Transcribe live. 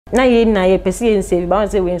na ye na ye pese ye save ba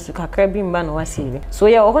say we nsu kakra bi mba na wa save so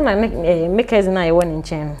ye o na makers na ye won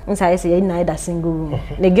nchen nsa ye say ye na da single room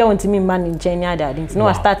the girl ntimi mba nchen ni ada didn't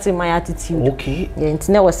no start my attitude okay ye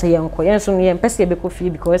ntina was say enko ye nso ye pese ye be kofi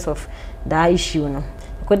because of that issue no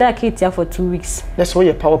ko da ketia for 2 weeks that's why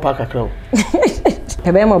your power pack akra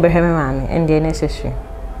ebe mo be hwe me maami and the necessary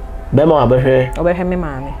be mo abehwe obehwe me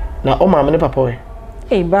maami na o maami ne papa we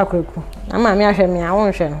ba kwaku na maami ahwe me a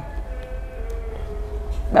won hwe no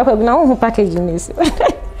ba kwaku na won package ni si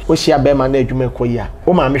o shia be ma na adwuma koyi a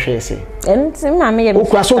o maami hwe yese enti maami ye o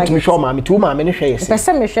kwa so tumi hwe o maami tu o maami ne hwe yese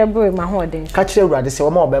pese me hwe bro ma ho den ka kire urade se o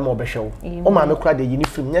ma obehwe wo o maami kura de yini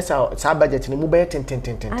film nyesa sa budget ni mu be ten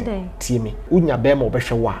tie me unya be ma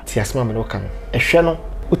obehwe wo a ti asema me no kan ehwe no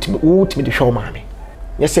utimi de hwe o maami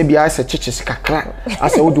yese bia se chichis kakra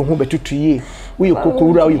ase wodu hu betutu ye we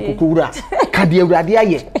kokowura ka de urade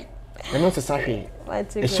aye na no se sa hwe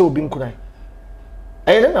e se obi nkura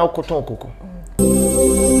aye na okoton koko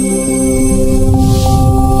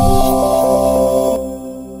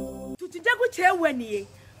tutijagu chewanie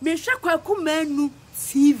me hwa kwaku manu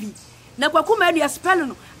TV na kwaku manu ya spell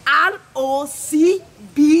no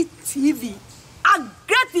ROCB TV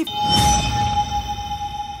aggressive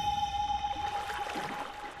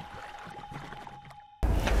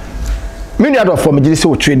many other form of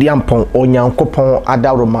so trade yampon onyankopon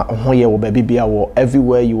adaroma hoye wo ba bibia wo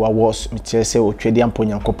everywhere you are was me say o trade yampon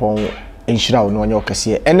onyankopon enhira wo no onye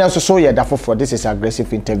okese ene so ye da for this is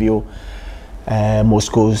aggressive interview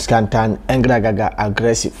Moscow Scantan Engragaga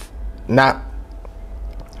aggressive na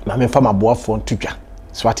me fama boafo ntudwa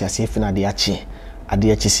so what you say fina de achi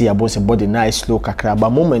ade achi si abo se body nice slow kakra ba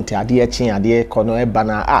moment ade achi ade kono e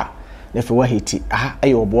bana nefe wa hiti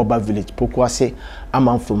ayo oboba village poku ase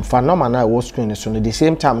amam from fanoma na wo screen so the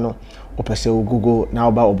same time no opese wo google na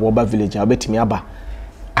oba oboba village abetimi aba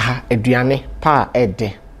aduane pa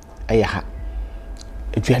ede eya ha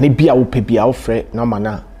aduane bia wo pe bia wo frɛ na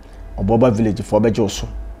mana oboba village for bejo so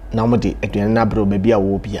na mo de aduane na bro ba bia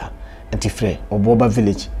wo bia enti frɛ oboba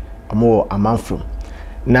village amo amam from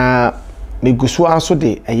na meguso aso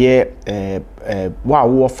de eye wa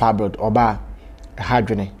wo fabroad oba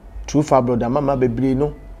hadwene true fabroad mama bebre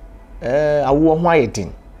no awo ho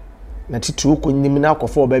ayedin na titu ko nyim na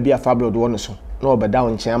akofo oba bia fabroad wo no so na obeda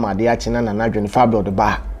won kyen ama de achi na nadwene fabroad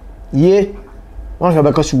ba ye won hwe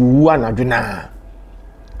beka so wu anadwene a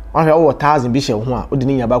won hwe wo 1000 bi hye ho a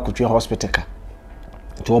odini nya ba kotwe hospital ka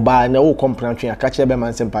to ba na wo kompran twen aka che be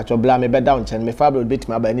man sempa cho bla me be down kyen me fabroad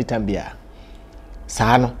betima ba anytime bia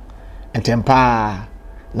saa no entempa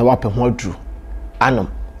na wape ho aduru anom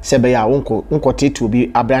sebe ya wonko tetu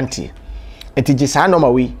bi abrantie etije saa no ma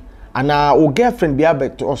we ana o girlfriend bia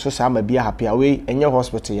bet also saa ma bia happy away enye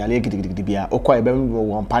hospital ya le gidigidi bia okwa ebe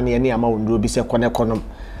won pane ne ama wonro bi se kone konom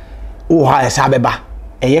o ha saa beba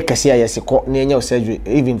eye kase ya yesi ko ne enye surgery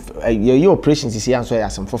even your operations is here so ya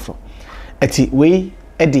some foforo eti we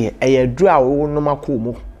ede eye dru a wo no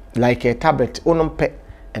makomu like a tablet onom pe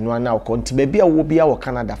eno ana ko nti ba bia wo bia wo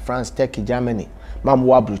Canada France Turkey Germany mam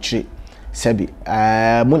wo abrochire sebi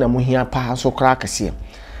muna muhia pa so kra kase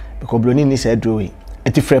because bloni ni say drawing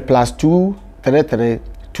eti free plus 233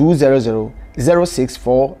 200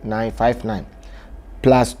 064959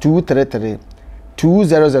 plus 233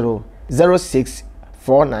 200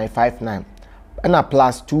 064959 and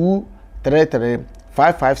plus 233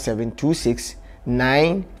 557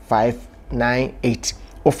 269598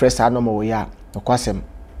 offer sa no mo ya okwasem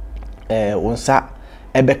wonsa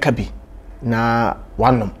ebeka bi na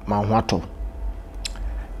wanom ma ho ato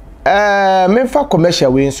memfa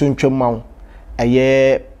commercial we nso ntwam ma wo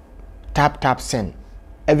tap send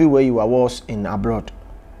everywhere you are was in abroad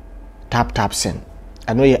tap send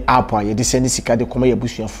I know your app a ye de send sika de koma ye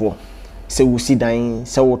busuafo se wo si dan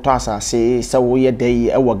se wo to asase se wo ye dey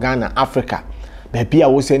e wo Ghana Africa ba bia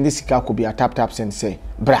wo send sika ko bia tap send say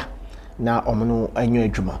bra na omono anyo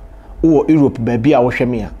adwuma wo Europe ba bia wo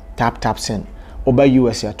hweme a tap send over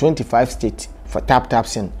US 25 states for tap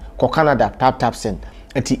send ko Canada tap send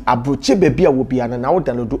eti abroche baby a wo bia na wo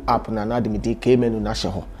download app na de me K menu na hye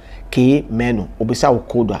ho K menu obisa wo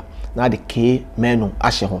code na de K menu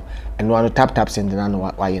ahye ho eno ano tap send na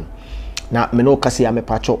no waye na me no kase ya me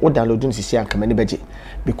pacho wo download no sisi anka me ne beje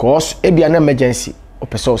because e bia na emergency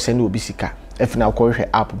opesa wo send obi sika if na ko hwe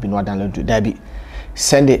app bi no download da bi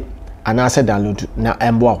send it and answer download na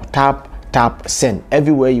embo tap send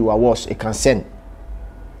everywhere you are was it can send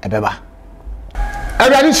ebeba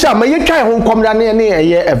Everybody sha ma ye twan ho nkomra ne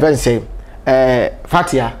eye event say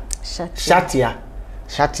Fatia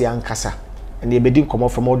Shattia nkasa and ebedi nkomo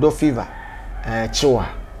from odo fever chiwa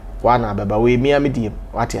wana baba we mi amediem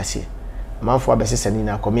wate ase manfo abese sani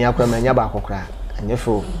na komi akwa manya ba akokra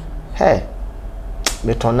Nyefo. Hey.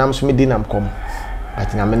 Me tonam so me dinam kom.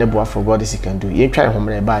 But na me ne boa for God is he can do. Ye try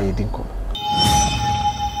homre ba ye din kom.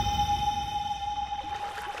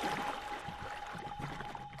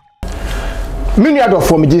 Many other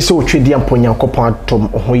for me just so trade and ponya kopon tom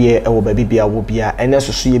ho ye e wo ba bibia wo bia ene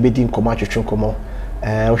soso ye bedi nkomo atwetwe nkomo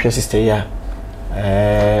wo hwe sister ya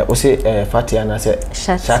o se fatia na se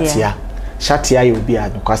shatia ye obi a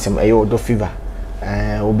kwasem e yo do fever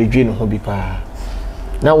obedwe no ho bi pa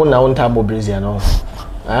na wo nta bo brazil no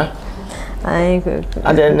ai go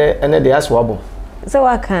ene de aso abo so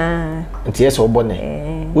waka nti yes obo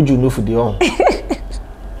ne woju no fudi on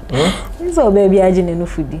so baby agine no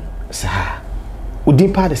fudi sa udi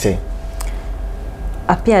pa de say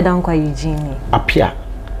apia dan kwa Eugene apia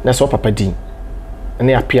na so papa din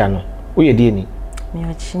na apia no wo ye die ni me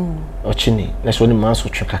ochini na so ni manso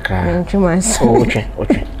twe kakra ntwe manso otwe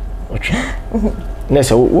na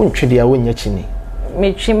so wo ntwe dia wo nya chini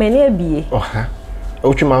me twe me na abie oha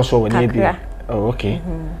otwe manso wo na abie oh okay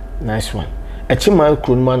nice one a chima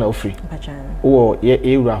kron man na ofri wo ye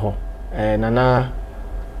ewura ho nana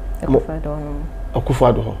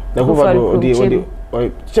akufado ho na akufado odi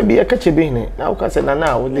chebi ya kachebi ne na uka se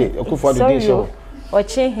nana odi akufado di show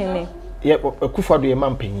oche hene ye akufado ye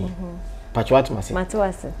mampanyi patwat mase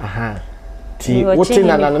matwase aha ti wote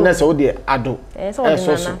nana na se odi ado so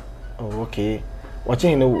oh okay oche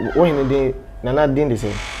hene wo hene de nana din de se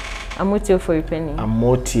amotia for penny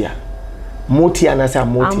motia na se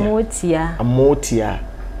amotia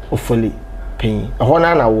ofoli penny ho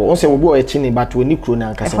na wo se wo bo echi ni but oni kro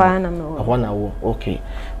na nkasa ho na wo okay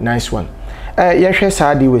nice one ye hwe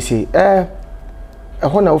saadi we say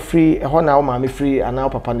ho na free ho na wo ma me free ana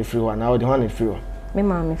papa ne free ho na wo de ho na free ho me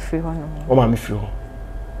ma me free ho no wo ma me free ho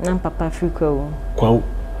na papa free kwa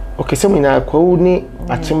okay se mu na kwa ni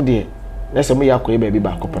achim de na se mu ya kwa ba bi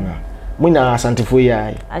ba kopana mu na asantifo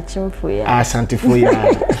ya achimfo ya asantifo ya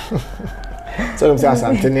so say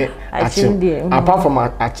asante ne achim apart from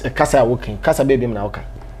kasa working kasa baby na woka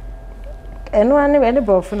eno ane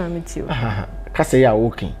brofo na metio kasa ya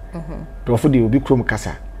working brofo de obi krom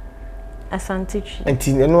kasa asante twi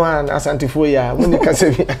enti eno asantifo ya mu ni kasa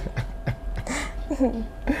bi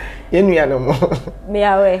yenu ya no mo me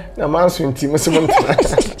awe na manso nti mo se mo ntana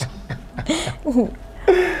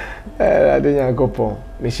adenya gopo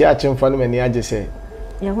me shi achimfa no mani age se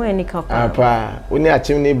ya ho eni kapa apa oni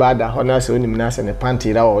achim ni bada ho na se onim na se ne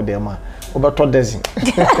panty ra o dem a obeto dozen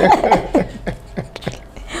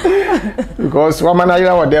because wa mana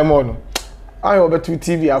ira o dem no ayo obeto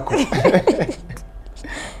TV akọ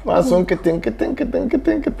ma so nketen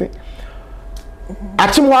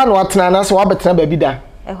achim wa no atena na se wa betena ba bi da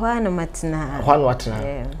ho ana matena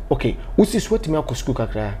okay usi sweat me akọ school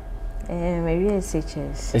kakra maybe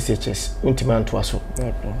SHS untima to aso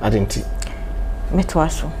adenti meto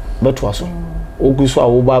aso oguso a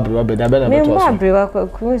wo ba abrewa be da be na meto aso me ba abrewa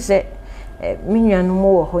ku se minwanu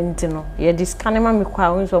mo wo ho nti no ye discane ma me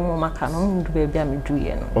kwa wonso mo maka no ndu ba bia me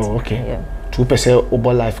duye no oh okay tu pese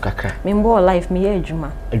obo life kakra me mbo life me ye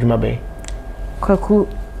adwuma be kwaku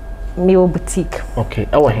me o boutique okay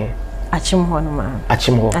ewo he achim ho no ma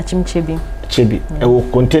achim chebi ewo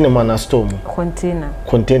container ma na store mo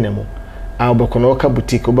container mo obekono ka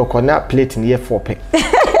boutique obekona plate ni ye 4 pe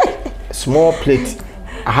small plate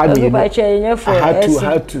I had me I had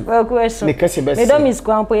to me kase best me do miss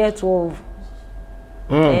kwampo ye 12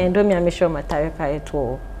 do me am sure matare ka ye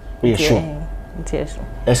 12 we sure nteso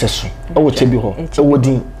eso owo chebi ho owo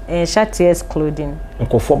din SHATTIA's clothing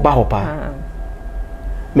nkofo ba ho pa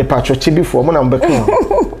me patcho chebi fo mo na mbeka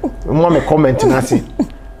mo me comment na se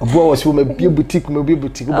obo wo se wo me bie boutique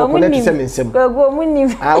obo ko na ti se me nsem go mu ni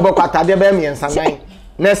obo ko atade ba mi ensan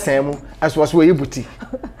na san mu aso wo ye boutique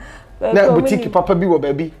na boutique papa bi wo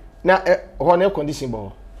ba bi na ho na condition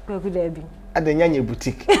bo go da bi adanya nya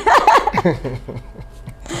boutique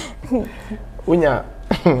unya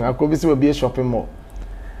akobi se obi shopping mall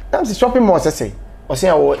na se shopping mall say o se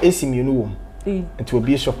awo AC mienu wo nti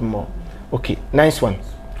obi shopping mall okay nice one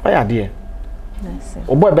why are there nice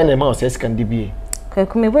obo be na ma o se scan dibie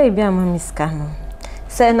kwaku me boy bi ama miska no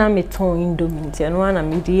se na me ton indomie nti no ana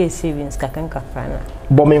me di savings kakanka frana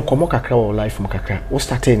bo me nkomo kakra wo life mo kakra wo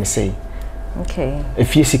start ni say okay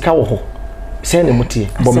if you sika wo ho se na mutie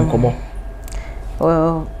bo me nkomo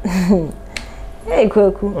well hey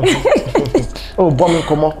kwaku oh bo me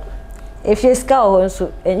nkomo if you sika wo so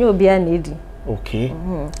enye obi a na edi okay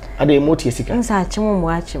ada emotie sika nsa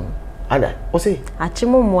achim ada o say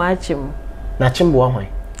achim na chimbo ahwan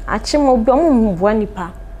achim obi omumbuwa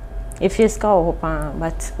nipa if you sika wo pa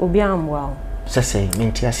but obi amwa say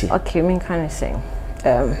mentiasi okay me can say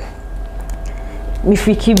me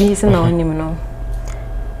friki bi se na onim no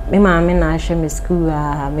me maame na ahwe me school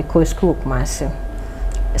me ko school Kumasi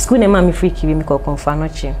school na ma me free kibi me ko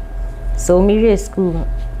Konfanochi so me re school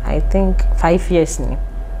I think 5 years ni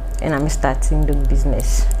and I'm starting the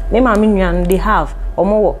business me maame nwan they have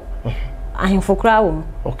omo ahemfo kra wo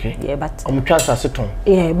okay yeah but omtwa saseton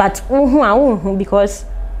yeah but who because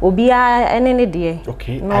obia enene de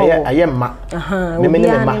okay aye ma me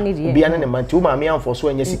ma obia ne ma nti wo maame amfo so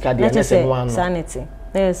anya sika de na se no ano sanity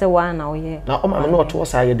na se wa na wo ye na o maame no to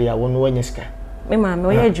sa ye de ya wo no anya sika me maame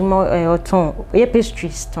wo ye adwuma oton ye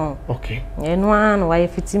pastries ton okay ye no ano wa ye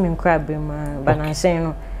fiti me nkra brema banansen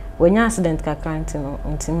no wonya accident ka kanti no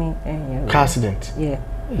ntimi car accident yeah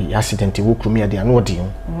accident wo krumi ade ano odi ho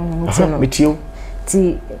metio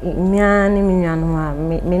ti miani minyanu a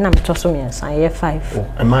me na metoso me san ye 5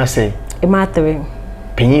 e ma say e ma 3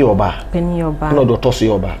 penyi yoba no do toso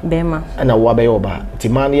yoba bema na wo ba yoba ti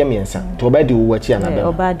ma na ye miensa ti oba di wo wachi ana bema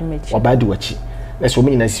oba di wachi na so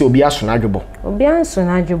me nyina si obi aso na adwebo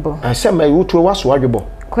ase ma wo to waso adwebo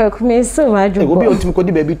kwaku me so adwebo obi otimi ko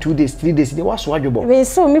di baby 2 days 3 days dey waso adwebo me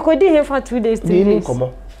so me ko di here for 2 days 3 days komo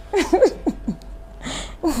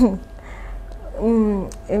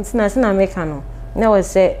international mekano na we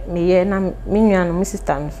say me ye na me nua no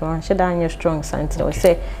sister no so an sheda anya strong santi we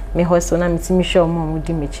say me hustle na me timi show mo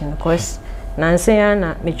di mechi no cause na nse ya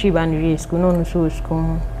na me twi ba no school no so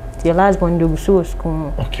school the last one do so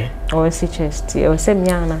school okay or CHS we say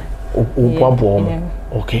me ana o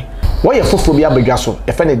okay what you fofo bi abadwa so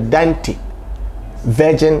e fe ne Dante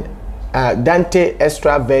virgin Dante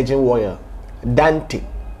extra virgin oil Dante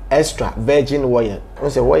extra virgin oil we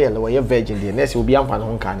say oil we virgin dey na say obi amfa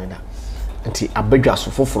no nka ne da nti abadwa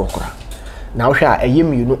so foforo kora na wo hwa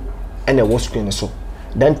ayem yunu ene wo screen so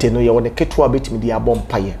Dante no ye wo ne keto abetimi di abom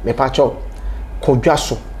paye me pa cho kodwa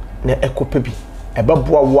so na ekopa bi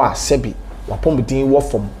ebeboa wo a sebi wapomdin wo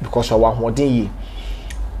fom because wa hoden yi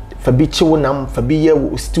fa bi chiwo nam fa bi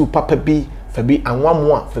ye stew papa bi fa bi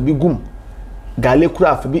anwamo a fa bi gum gale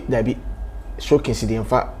kura fa bi da bi showcase di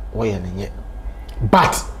mfa wo ye nenye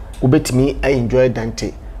but obetimi I enjoy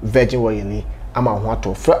Dante virgin oil ni ama ho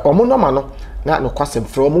ato fra omo no ma no na no kwasem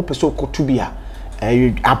fra omo pese okotu bi a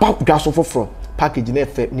aba dwaso foforo package na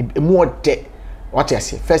efe ni emu ode what you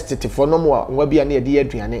say first it for no more nwa bia na ye de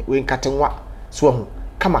aduane we nkate nwa so ho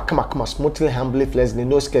kama smoothly humbly pleasant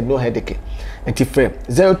no scared no headache anti frame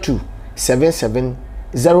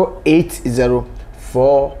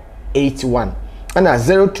 0277080481 and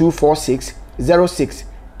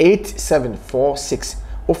 0246068746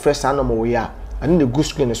 offer anomo we a and the good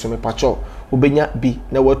screen so me pacho obenya bi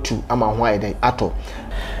na watu ama ho ayedai ato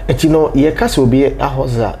enti no ye kasa obi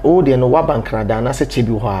ahoza o de no wabankra na se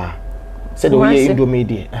chebi ho a se de we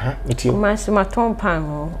indomie metio maton pan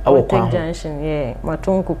ho junction yeah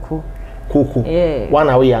maton kuku yeah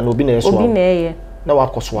wana we ya no obi na eso obi na ye na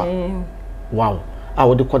wakosoa wow a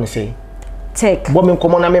wo de ko ne say take bo me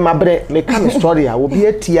nkomo na me mabre me ka me story a obi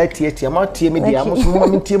atia ma tie me dia mo so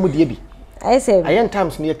me tie mu die bi I say ayen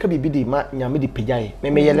times ne ka bibi di ma nyame di pejaye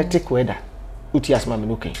me electric weather uti asma me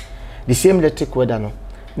no kan the same electric weather no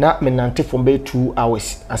na me nante from be 2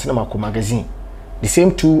 hours asena mako magazine the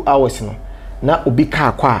same 2 hours no na obi ka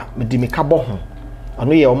akwa me di me ka bo ho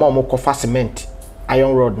ono ye o ma mo kofa cement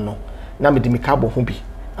iron rod no na me di me ka bo ho bi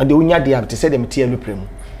and onya de abte say dem tie luprem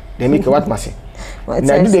dem make what mase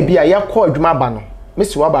na di de bia ya ko adwuma ba no me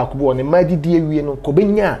si wa ba akbo ne ma di die wie no ko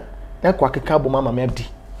benya na kwa keka bo mama me abdi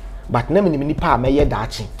but na me ni pa me ye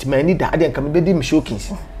daachi ti mani da ade nka me bedi me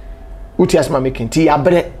showkins uti asma making ti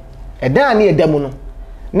abre edan na edam no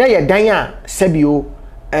na ye dan a sabio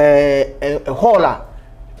hall a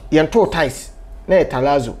ye nto ties na ye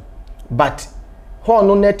talazo but hall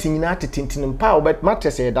no net nyina tetintin pa obet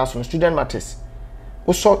mattress ye da so student mattress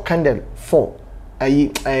wo so candle 4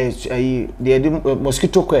 ayi the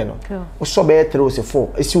mosquito coil no wo so be 3 o se 4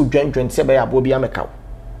 esi odwan se be abo bi ameka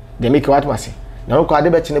de make what mase na no ko ade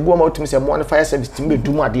be chine bo ma otimi se mo on fire service tim be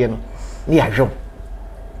dumu ade no ni ahwem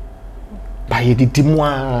ba ye didi mu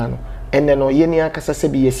an ene no ye ni akasa se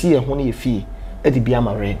bi ye si ye ho na ye fie edi bi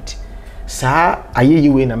ama rent saa ayeyi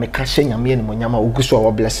we na meka hye nyame ne mo nyama oguso a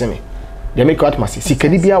wo bless me de make what mase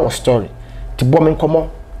sikani bia wo story ti bo me nkomo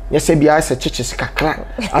ye se bia ase chichis kakra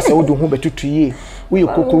ase wo do ho betutu ye wo ye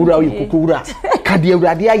kokowura ka de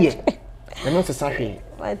awurade aye na no se sa hwe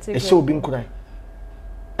e se obi nkuran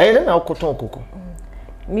na okoton koko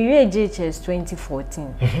mi we JHS 2014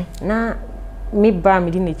 na mi bra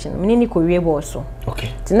mi di nechin mi ni ko we bo so okay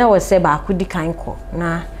ti na wo se ba ku di kan ko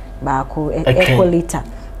na ba ku equalator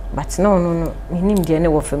but no mi nim de na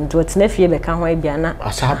wo fam do ti na fie be kan ho bia na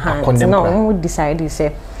na o decide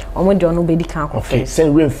say o mo de onu be di kan ko okay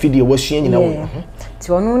send rain feed your washing nyina wo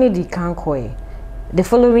ti onu ni di kan ko the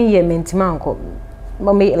following year mentima nko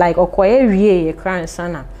me like okoye wie ye kran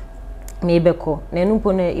sana me beko na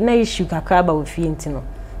enumpo na issue kakra ba ofie ntino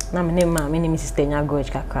na me ne ma me ne me sister nya grudge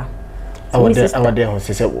kakra awade ho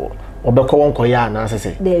se obeko won koya na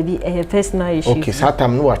se there be a personal issue okay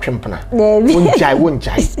satam no atwempna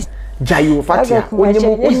wonjai jayo fatia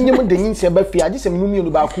onyem de nyinse ba fi age sem numi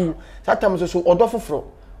olu ba ku satam so odofoforo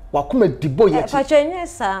wakuma dibo ye ti patwenye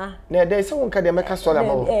sa na dey se wonka de meka story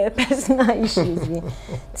ma personal issues bi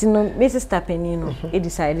tino Mrs. Tapenino e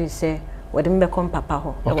decided say we dem be kom papa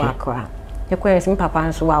ho e wa akra ye kwese papa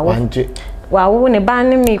nso wa ne ba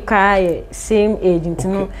ne me kai same age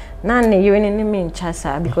ntino na ne yere ne me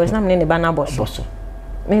nchasa because na me ne ba na boso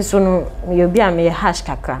me so no me obi a me hash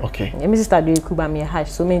kakra Mrs. Tadu Ekuba me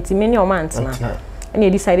hash so me ntime ne o mantna and he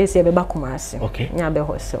decided say be ba kumase nya be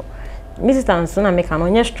ho so Mrs. Tanso na me ka no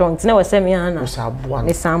nye strong tina we say me ana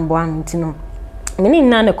me samboa ntino me ni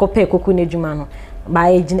na ne kope koku ne djuma no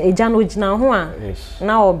ba eja no gina ho a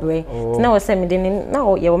na obre tina we say me de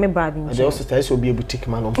na ye wo me ba bi nche de o sister so be boutique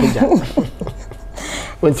man on peja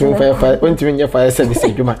went to fire service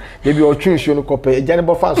djuma de bi o twinsuo no kope eja ne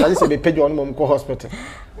bo fa so ade se be peja on mom ko hospital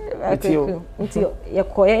Until your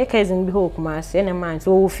coy cousin be hope mass and a man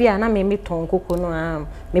so fear na me ton coco no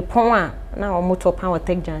me pon na o motor power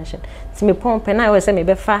tech junction ti me pon pe na we say me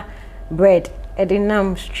be fa bread e de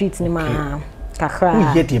nam street ni ma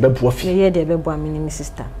kakra ye de be bo fi ye de be bo am ni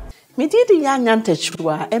sister me did ya nyanta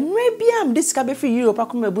chua emre bia am this ka be free Europe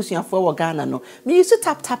akoma abusuafo wo Ghana no me use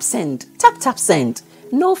tap send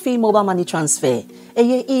no fee mobile money transfer.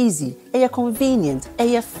 Eye easy, eye convenient,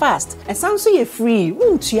 eye fast, and sounds so ye free.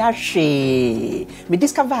 Won't you she? Me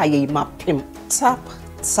discover ye mapim. Tap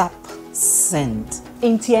send.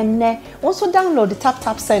 Intienne. Also download the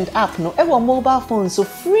tap send app no ever mobile phone so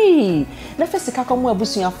free. Na first ka komo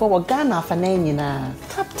abusuafo wo Ghana fa na nyina.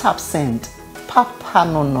 Tap send. Papa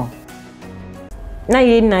no. Na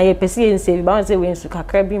ye pesi ye save ba say we nsu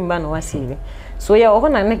kakra bi mba no wa save. So yeah, oho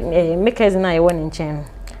na makers na ye won nchen.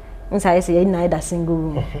 Nsa say ye na ida single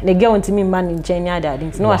room. The girl want me man nchen ya da.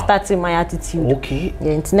 No I started my attitude. Okay.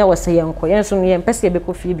 Yeah, ntina was say yenko. Yen so ye pesi ye be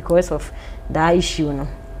ko feel because of that issue no.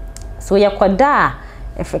 So ye kwada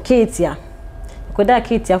Katia. Kwada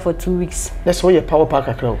Katia for 2 weeks. That's why your power pack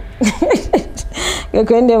akra. You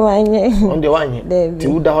kwende wanye. On the wanye. Ti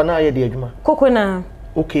uda ho na ye de adwuma. Koko na.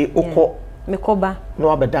 Okay, okọ mekoba. No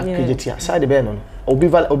abeda Katia. Side be no. Obi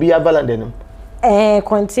avalande no.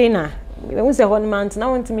 Container. We say one month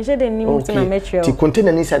now want me share the new na material. Ti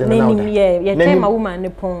container inside na now. Yeah, time a woman ne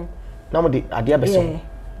pon. Na mo de ade abeso.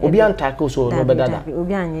 Obi antake so no bedada.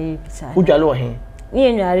 Obi anye pizza. Udwale o hen. Ni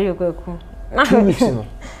enware yokwaku. 2 weeks no.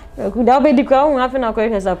 Ku da obedi kwa hu afi na kwa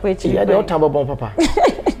hwesa poechi. Yeah, de o tamba bon papa.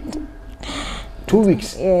 2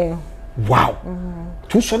 weeks. Yeah. Wow.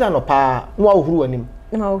 Tu so na no pa no ahuru anim.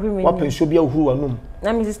 Na ahuru me. Wa penso bia ahuru anum.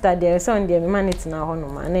 Na mi sister there so on there me manage na ho no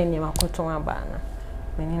ma na eni makoton aba na.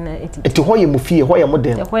 Menina eti ho ye mu fie ho ye mo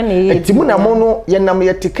dem. Eti mu na mo no ye nam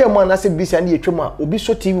ye tika mu na se bisa na ye twem a obi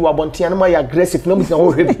so TV wa bonten na ma ye aggressive na mu tina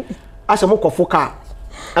ho hwe. Asa mo kofo ka.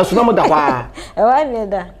 Anso na mo da kwa. E wa ne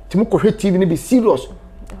da. Ti mo ko hwe TV ni be serious.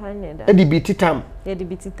 E wa ne da. E di biti time. E di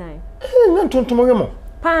biti time. Na tonton mo yemo.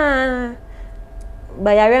 Pa.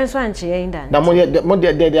 Ba ya ren so anche ye nda. Da mo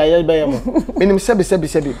de aye ba yemo. Menim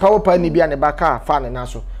sebi. Power pa ni bia ne ba ka fa ne na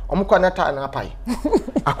so. Omo kwa na ta na pai.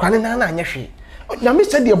 Akwane na na anye hwe. Na me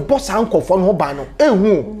said the boss ankofo no ba no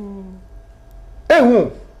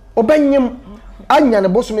ehu obanyem anya ne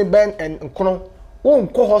boss me ben nkono won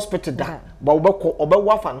ko hospital da ba obekọ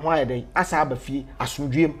obewafa no ayede asa abafie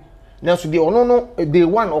asomdwem na so de ono no day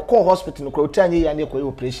one okọ hospital no ko tanye ya na ekoye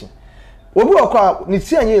operation obi okọ ni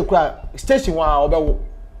ti anye ekura station wa obewo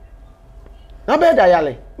na be da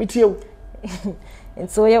yale mitiew.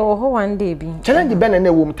 So yeah, one day be challenge ben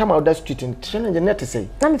na wo mtama other street and challenge net say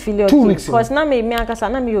na me feel okay because na me akasa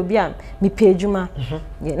na me obi a me pejuma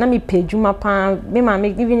na me pejuma pa me ma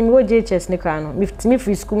me even me wo JHS ne kra no me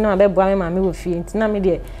free school na be boa me ma me wo fie na me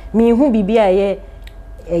de me hu bibia ye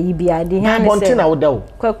yibiade ha ne say na wo da wo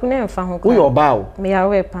kwaku na mfa ho wo yo ba wo me ya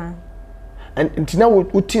we pa ntina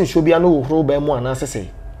wo tin so bia no wo horo ba mu ana sese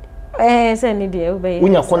say ni de wo be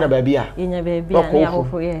unya kona ba bia nya ba bia na ya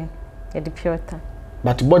ho ye e de piota.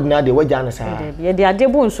 But body na de waja na sa. Ye de ade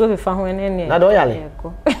bu nso fefa ho ne. Na de oyale.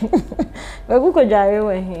 We ku ko jare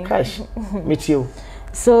we hin. Cash. Metie.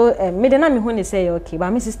 So me de na me ho ne say okay, but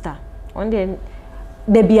my sister on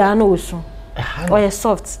the bia na osu. Oh yeah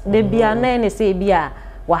soft. The bia na ne say bia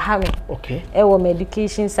wa ha me. Okay. E wo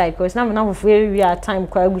medication side because na me na for we time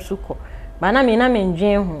kwa gusu ko. Ba na me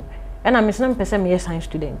ndwen ho. E na me so na me pese me science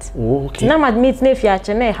student. Oh okay. Na admit na fi a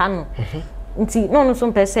che na ha no. nti no so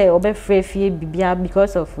mpɛ sɛ obɛfrɛ fie bibia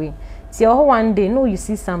because of we ti one day no you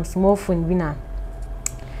see some small phone bi na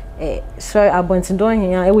sorry abonti don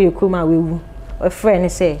hia e we ekoma wewu a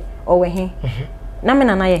friend say owe he na me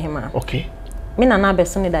nana ye hema okay me nana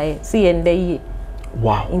beso ne dae see ye nda yi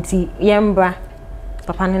wow nti yembra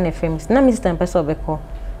papa ne ne famous na me sister mpɛ sɛ obɛkɔ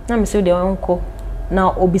na me so de onko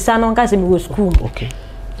na obisa no nka se me wo school okay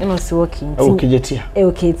you know so okay nti okay jetia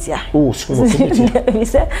okay tia oh school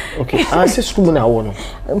jetia okay say school na wo no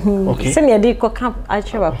okay se me dey ko camp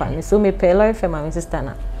actually papa me so me pay lawyer for my sister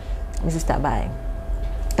na my sister bye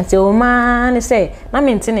nti o ma ne say na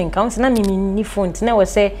me ntine nka nti na me ni phone nti na we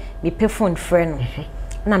say me pay phone friend no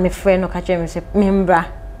na me friend no ka che me say membra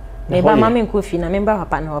me ba ma me nko fi na membra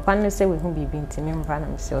papa na papa no say we hu bibi nti membra na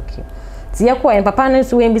me say okay ti ye ko en papa no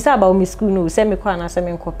so we mbisa about me school no say me ko na say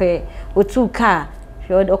me nko pay o tu car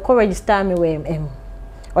o ko register me we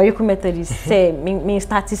or you methodist say me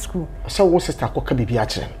start school so wo sister ko ka bibi a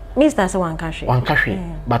kire me sister say wan ka hwe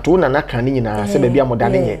but wo na na kan ni nyina say baby amoda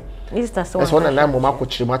ne ye me sister say so na na mo ma ko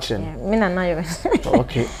kire ma kire me na na yo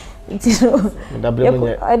okay so da bre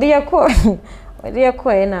me ade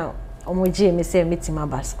yakọ na omoje me say metima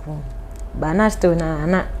ba school ba na still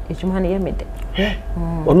na ejuma na ye me de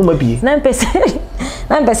onu ma bie na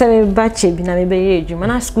mpese me ba chebi na me be ye ejuma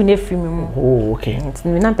na school na free me mu oh okay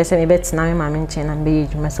na mpese me betina me mama nche na be ye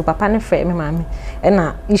ejuma so papa ne frɛ me mama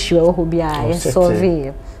na issue e ho bia ye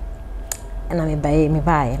solve na me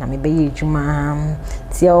bae na me be ye ejuma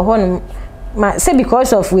ti e ho no ma say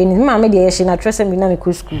because of we ni mama de ye she na trust me na me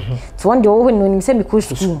go school to one de ho no ni say me go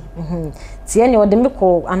school ti e ne o de me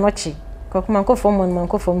ko anochi ko kuma ko form 1 man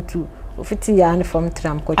ko form 2 ofiti ya ni form 3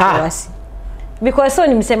 am ko chiwasi because so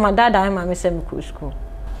ni say my dad and mama say me go school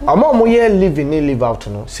mo ye live in live out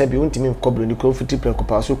no say bi untimi nkobro ni ko ofiti plan ko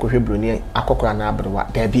pa so ko hwebro ni akokora na abrewa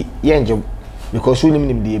da bi ye nje because unim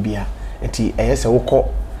nim de bia enti eyese wokọ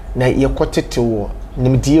na ye kotete wo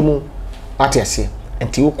nimdie mu atese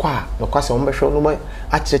enti wokọ a no kwase mo behwe no ma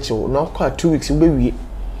acheche wo no kwa 2 weeks wo bewie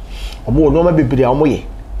omo no ma bebiri a mo ye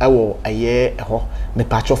ewo aye eho me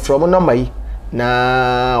patcho from number yi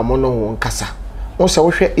na omo no nkasa won se wo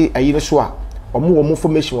hwe ayi no so a omo wo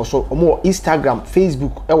information wo so omo Instagram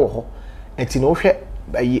Facebook ewo ho enti no hwe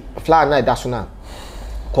ayi fly na da so na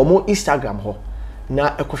komo Instagram ho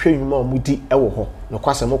na ekohwe nwuma omo di ewo ho no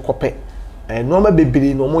kwase mo kope no ma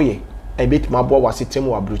bebiri no mo ye ebetima abo wasetem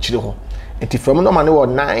wa brochire ho enti from no ma ne wo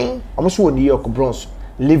 9 omo so wo New York Bronx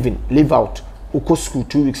live out uko school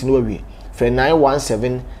 2 weeks no we for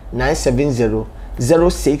 917 970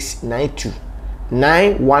 0692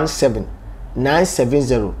 917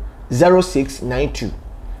 970 0692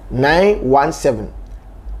 917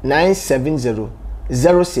 970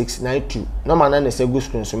 0692 no man na say go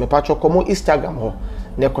screen so me patcho komo Instagram ho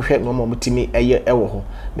na kohwe no mo mutimi eye ewo ho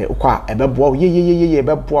me kwa ebeboa ye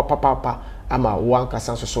ebeboa papa ama wo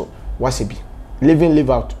ankasa so wasebi live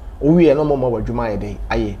out owie no mo wadwuma ye dey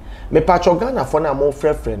aye me patcho Ghana fo na mo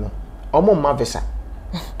frefre no omo ma visa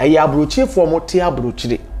eye abrochi fo mo te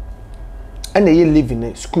abrochire ana ye live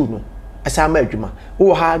in school no asa ma adwuma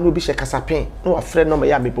wo ha no bi she kasapen no afre no ma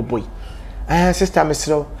ya me boboy sister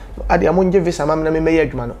mesro ade amonje visa mam na me me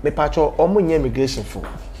adwuma no me patcho omonye immigration fo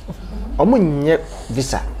omonye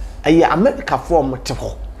visa aye America fo mo te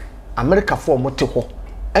ho America fo mo te ho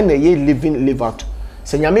ana ye live out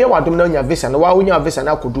se nyame wadom na nya visa no wa onya visa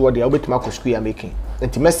na kodu wo de obetima ko school ya making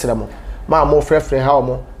enti mesra mo ma mo frefre ha o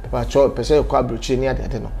mo patcho pese ko abrochi ni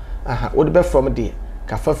ade no aha wo de be from there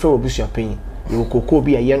ka frefre obusu apanyi yo kokko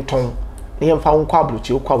bi aye nton ne yemfa won kwa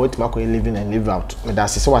abrochi ko abetima ko living and live out me da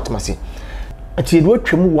se watema se ati edu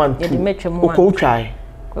atwem 1 2 ko utwai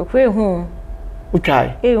ko ehu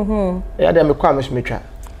utwai ehu ya de me kwa me metwa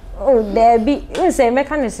oh there be we say me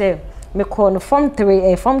kan say me call no form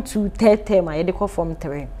 3 form 2 third term I dey call form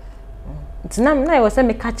 3 tinam na I was say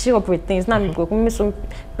me catch up with things na me go me so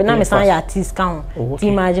be na me san ya artist kan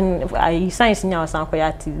imagine I science nya was san ko ya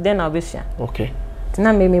artist then I be sure okay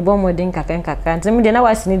tinam me bo modern kaka tinam de na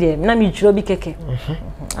wasini de na me juro bi keke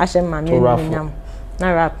ahye ma me nyam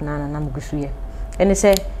na rap na me gusuye ene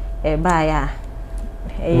say ba ya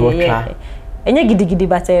enye gidigidi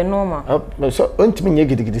bata normal so ontimi nye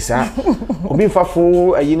gidigidi sa obi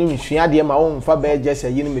fafo ayini mhwia de ma wo mfa ba jese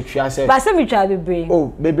ayini mhwia se ba se mhwia bebre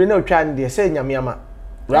oh bebre na otwa de se nyame ama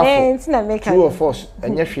rafo ntina make true of us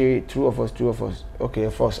enye hwe true of us okay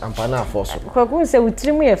force ampana force ko se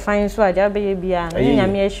wutirimu ye fine so aja be ye bia na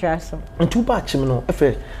nyame ahwia so ntu ba chim no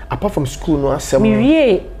efe apart from school no asem mi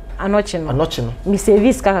wie anoche no mi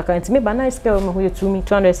service kaka nti me ba na spell me ho ye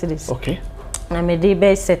 200 cedis okay na me dey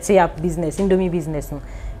be set up business indomie business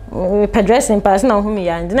no dressing pass na ho me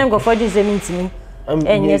ya ndina go for this ntimi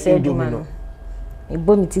enye se aduma no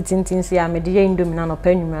ebo mi titintin si a me de indomie na no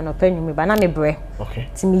panwumi ba na me bre okay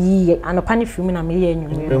ti mi yi anopa ne film na me ye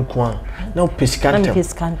enwumi nko a na pesikantem na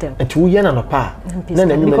pesikantem enti wo ye na anopa na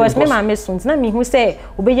na because me ma me so na me hu say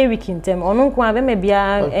obeye weekentem ono nko a be me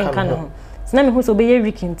bia enka no na me hu say obeye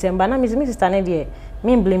weekentem ba na me sister na de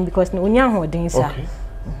me blame because no onya hoden sa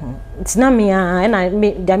ti na me a na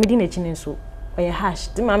me da me di na chine so oye hash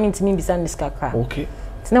ti ma me ntimi bisa niskakra okay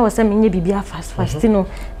ti na wo say me nye bibia fast no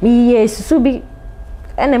me ye susu bi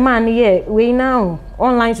ene man ye we now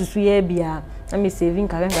online susu ye bia na me saving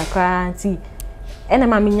kakra ti ene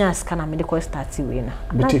ma me nya ska na me de ko start we na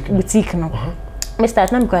boutique no me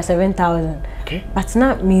start na me ko 7,000 okay but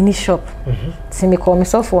na me ni shop ti me call me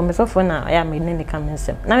so for na ya me ne ka me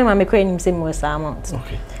nsem na me ma me ko enim se me was amount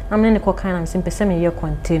okay na me ne ko kan na me sim pese me ye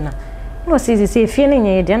container no say fie ne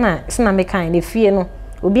nye de na se na me kan ne fie no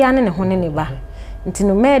obi ane ne ho ne ba nti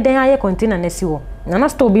no me den aye container na si wo na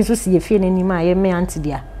store bi so si fie ne ni ma ye me anti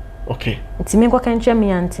dia okay nti me ko kan twa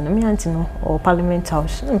me anti no o parliament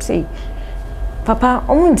house na me say papa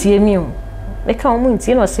omuntie mi o me ka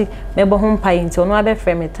omuntie no say me bo ho mpa nti ono abe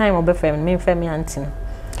frame time obe frame me frame me anti no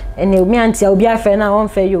ene me anti obi afa na on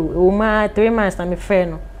fa yo o ma 3 months na me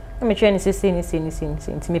frame no na me twa ni say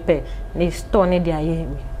nti me pe ne store ne dia ye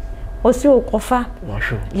osi okofa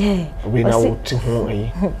washo yeah we na wuti ho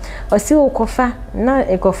ayi osi okofa na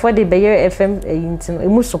ekofo de Beyer FM nti no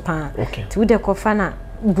emu so pa ti wo de kofa na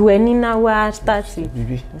buani na wa start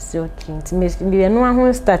bibi si okay nti me no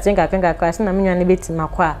ahun start nka class na me nwa ne betima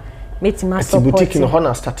kwa metima support boutique no ho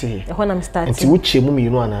na start here ho na me start nti wo chemu mi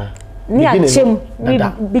no ana ni achem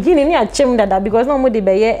beginning ni achem dada because no mo de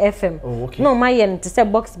Beyer FM no my yen to say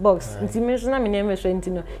box nti me so na me na me so nti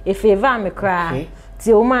no e favor me kra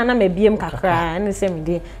ti o ma na me biem kakra na se me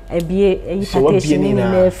de ebie eyi patation ni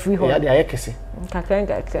na free ho ya de ayekese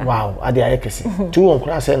kakra wow ade ayekese tu won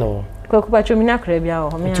kra se no kwakupa chomi na kra bia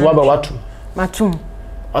ho me ti wa ba watu matum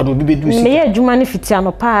ado bi bedu si me ye adwuma ne fiti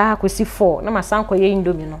ano pa akosi 4 na masanko ye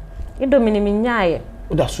indomie ni me nyaaye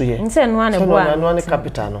o da so ye nse no ane bo a no ane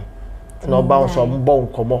capital no na o ba on so mbo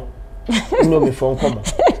nkomo indomie fo nkomo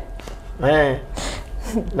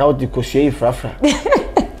na o di ko sie frafra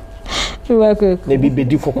na bi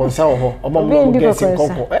bedi kokonsa ho omo mo gesi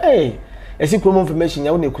konko esi kromo information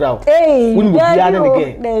ya wo ne kura wo wo ni bia na ne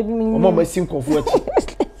ge omo ma sin konfu achi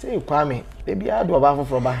sei kwame e bia do ba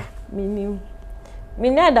foforo ba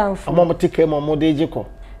mini adamfo omo mo tike mo de jiko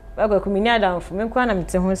bagwa mini adamfo me kwa na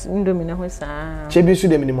mete ho indomie na ho saa chebi su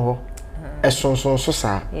de minim ho esonson so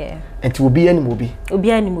saa enti obi ani mo bi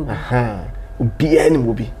obi ani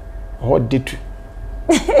mo bi ho detu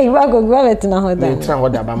bagwa gwa betina ho da betina ho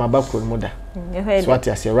da ba ma ba kro mo da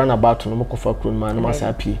SHATTIA say run about no mo kofa kro ma no ma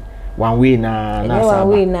sa pie one way na sa one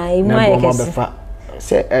way na imai kesi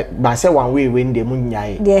say ba say one way we ndem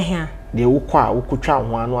nyae de hia de wo kwa wo kutwa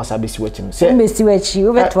ho anu asa besi wachi no say besi wachi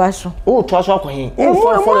wo beto aso o to aso akwahin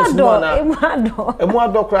o forest no na emu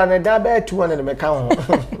ado kra na da ba 200 na me ka ho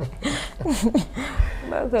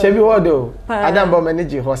chebi wodo adam bo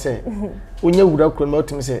manage ho say onye wura kro ma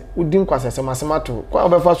otum say udi nkwasese masemato kwa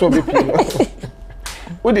obefa so obepie no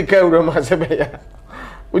udi ka wura ma se be ya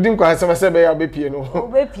udi nkwasese se be ya obepie no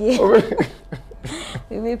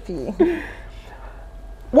obepie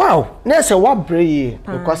wow nese wabre yi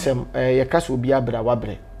because ye kasa obi abra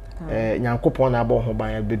wabre nyankopon na aba ho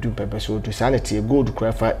ban ya bedu pepe so do sanity gold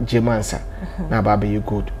krafa gemansa na baba ye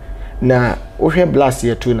gold na ohwe blast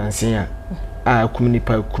ye to nansen a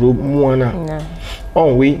communipa kro muana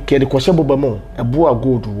on we ke de kwose boba mu ebo a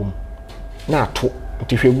gold wom na ato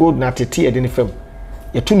ntifwe gold na tete ye de ne fam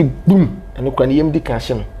ye to ni boom eno kwa ne yem di ka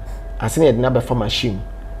hye no ase ye de na ba fa machine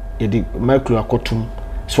ye de micro akotum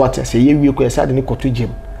SHATTIA say ye wie ko yesa de ne koto gem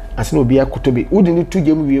ase na obi akoto bi udi ne to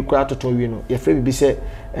gem wie ko atoto wie no ye fra bi se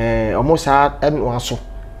omo sa eno aso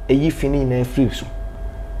eyi fini na free so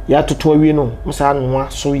ya toto wie no mo sa no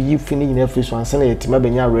aso yi fini na free so anse na ye tima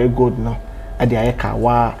benya rare gold no ade ayeka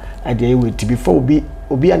wa ade ayi we before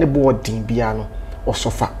obi ane boarding bia no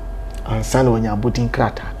osofa ansa na onya boarding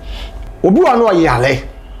krata obi wa no oyale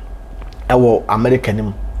ewo America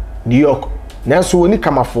nim New York nanso woni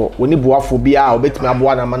kamafo woni buafo bia obetimi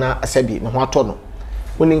aboa na mana asabi ne ho ato no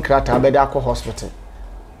woni nkrata abeda akọ hospital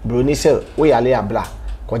broni se wo yale abla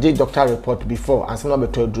koje doctor report before ansa na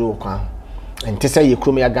beto aduro kwa enti se ye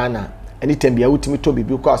krom ya Ghana anytime bia wutimi to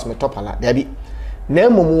bibi ko asme topala dabi na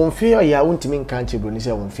emom wonfe ya wontimi nkanche broni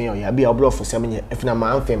se wonfe ya bia oblofo semnye efina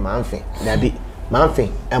manfe dabi manfe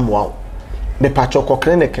emwa me pacho ko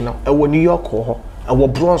clinic no ewo New York ho ewo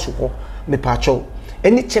Bronx ho me pacho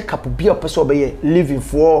any check up bia person obeye living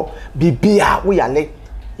for bibia wo yale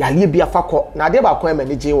bia fakọ na de ba ko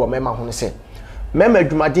emanage wo mema ho no se mema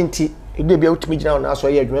adwumade nti ide bia utimi gina na so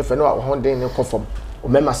ye adwuma fe no a ho den ne kofom o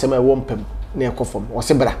mema sema e wo mpam na e kofom o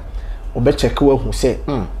se bra o be check wa hu se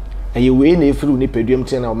eye we na efiru ni peduam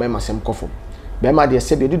tin na o mema sem kofom be ma de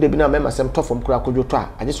se be du de bi na mema sem tofom kura kodwoto a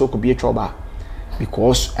age so ko bi etwa ba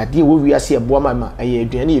because ade wo wi ase e boa mama eye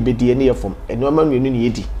aduane ye bedie ne ye fom eno ma nuenu ne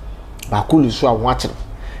yedi ba kulu so a ho akere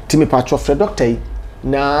timi patro fre doctor yi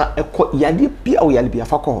na ekọ yade bia o yale bia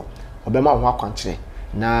fakọ obema ho akwankere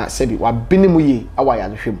na sebi wa binimu yi awa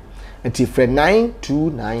yale hwem enti fre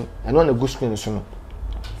 929 eno na go screen so no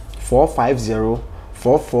 450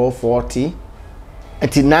 4440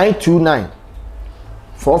 enti 929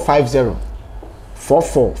 450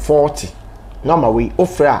 4440 number we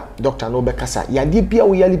ofra doctor no be kasa yade bia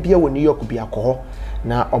o yale bia wo New York bia ko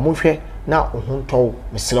na omohwe na ohunto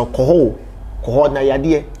mesele ko na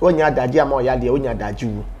yade onya adaje ama yade onya adaje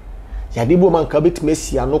wu yade bo man ka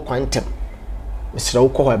betmesia no kwantem mesele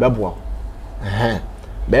ko ho ebebo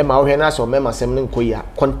be ma ohwe na so mema sem ne nkoya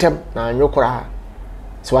kwantem na anyokora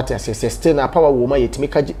so what say stay na power wo ma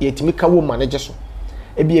yetimika wo ma na jeso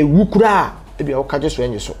e bia wukura e bia o ka jeso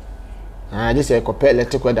enye so je say ko pe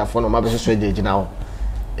electrical da phone ma be so gina wo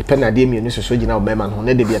e pe na de mi ni so gina wo mema no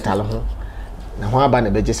ne de bia tale ho na ho aba na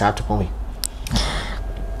be je sa atopon we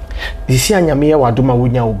disi anyame ye wadoma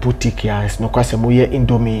wonya wo boutique ya no kwase mo ye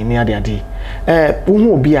indomie ni ade wo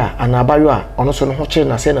hu obi a anabayo a ono so no ho kire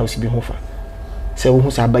na se na osibi ho fa se wo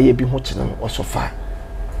hu sa abaye bi ho kire no so fa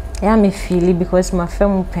ya me feel because my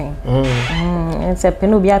family pain it's a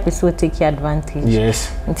pen obi a person take advantage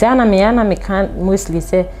yes nti ana me can mostly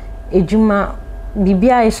say ejuma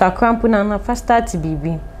bibia is a cramp na first start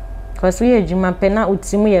bibi because we ejuma pena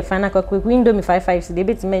utimu ye fana kwa window me 55 they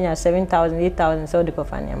bet menya 7,000 8,000 so de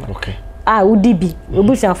kofa nyama okay udibi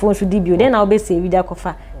obusia phone so dibi then na obese video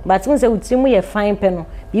kofa but when say utimu ye fine peno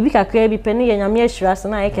bibi kakra bi peno ye nyame ahira so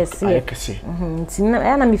na ekese nti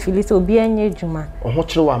na me feel say obi anya ejuma ho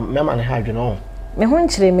kire wa mema ne ha adwe no me ho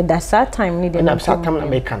nkire me da that time ni de na that time na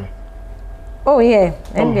make no oh yeah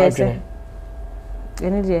and yes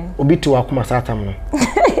any day obi tu akoma that time no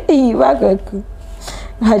iwa gaku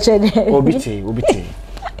obiti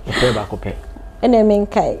ope ba kope ene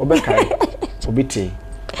menkai obekai obiti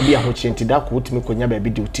obi ahochi enti da ko utimi konya ba bi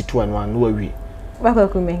di utitu anu anu awie ba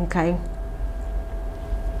ko menkai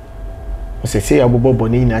o se ya bobo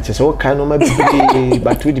ni na che so kan no ma bi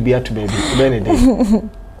batu di bi atu ba bi be ne de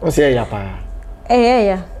o se ya pa ya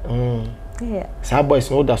yeah sa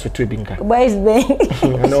boys no da so tu bi nka boys be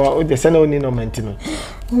no o de se no ni no mentino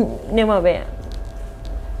ne ma be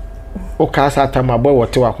o ka sa ta ma boy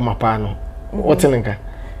wote wa kuma pa no wotenenka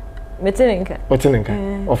metenenka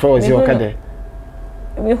o fa ozi o ka de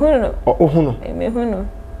me hunu o hunu me hunu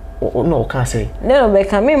o no ka say no be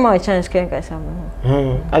ka me ma chance ken ka sa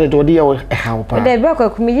mo ade do di ya o ha pa de be ko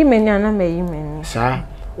kuma yi meni ana me yi meni sa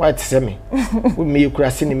what say me wo me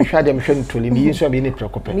kura se ni me hwa de me hwa ntoli me yi so be ni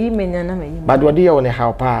prekope me yi meni ana me yi ba do di ya o ne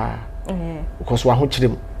ha pa because wa ho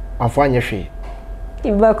kirem afo anye hwe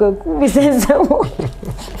iba ko ku bi sense mo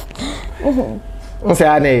on say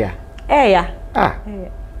ana ya ya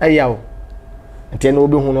ya o enti na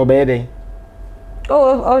obi hu no be dey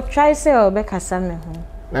o try say o be kasa me hu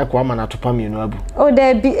na ko ama na topa me no abu o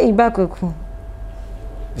de bi iba ko ku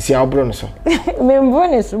si abro no so me mbro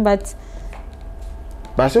ne so but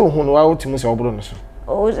ba se hu no wa otimu se abro no so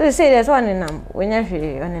o say there's one nam wonya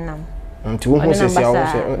hwe one nam nti wo hu se si awo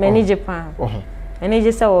se manage pa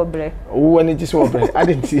manage se wo bre wo manage se wo bre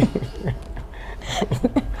adenti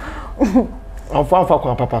Anfa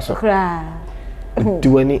kwa papa so. Kra.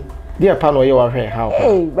 Duani. Dear pa no ye wa hwe how pa.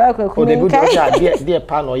 Ba kwa ku min kai. Dear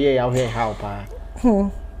pa no ye ya hwe how pa.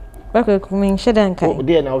 Ba kwa ku min shedan kai. O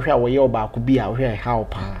dear na hwe wo ye oba ku bi a hwe how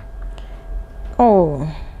pa. Oh.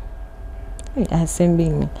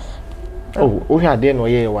 Assembling. Oh, o hwe ade no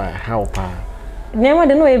ye wa how pa. Nemo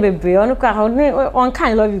de no ye bebre onu kwa on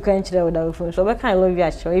kan love you kan chire without phone. So be kan love you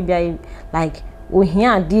actually be like o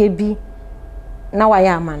hia ade bi na wa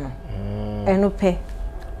ya ama no. Eno pe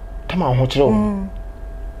tama ho kire o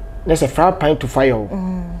there's a fry pint to fire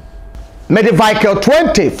Medivicle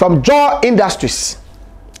 20 from Jaw Industries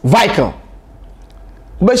Vicle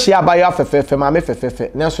be shi abayo afefefe ma me fefefe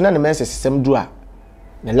na so na ne mense system du a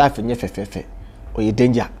ne life nye fefefe o ye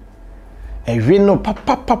danger ehwe no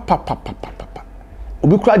papa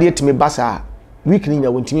obi kura de etime basa week ni nya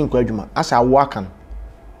wontimi nkwa adwuma asa awo aka no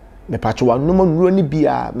me pacho wa no nuro ni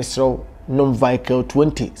bia mesro non Vicle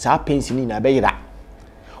 20 sa pension na be yira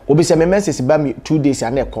obi se me message ba me 2 days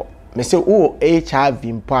aneko me se o HIV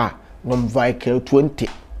mpa non Vicle 20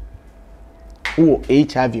 o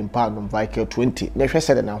HIV mpa non Vicle 20 na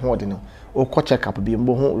hwese na ho de no o ko check up bi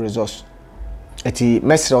mbo ho resource eti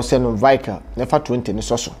mesre o se non Vicle na fa 20 ni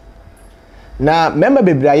so na member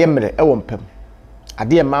bebre ayemre e wo mpem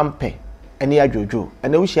ade e mampe ene adwojo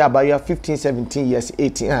ene wo hia about 15 17 years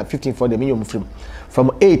 18 15 for the minimum from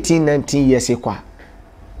 18 19 years ekwa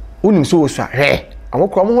unim so wo swa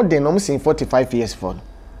amokro mo den no mo sin 45 years for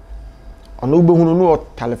ono ubehunu no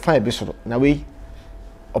telefone bi so na we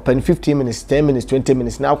open 15 minutes 10 minutes 20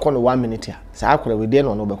 minutes now call 1 minute ya sa akora we dey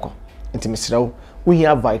no no beko enti mesrawo wo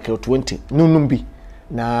hia vehicle 20 nunum bi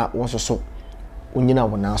na won so onyina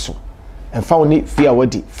wona so emfa woni fear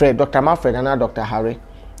wadi Fred Dr. Manfred and Dr. Harry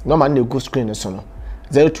no man dey go screen so no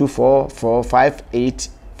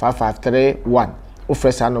 0244585531 o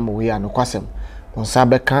fresh anom we ya no kwasem on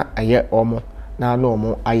sabeka aye omo na no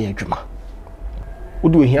omo aye adwuma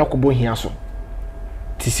udu hia kobo hia so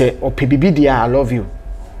ti se opebibi dia I love you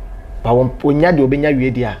ba won onya de obenya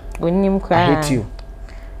wie dia onim kwa I hate you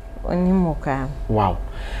onim kwa wow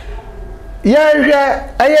ya hwe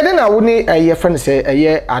aye de na wo ni aye friend say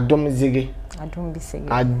aye adom zige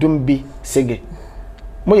adom bi sege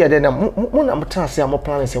mo ye de na mo na mota se am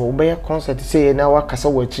plan say wo be concert say na wa kasa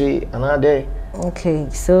wachi anade okay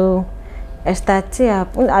so SHATTIA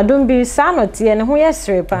adom bi sanoti ene ho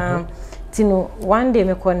yesre pa tino one day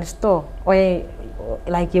me ko in store or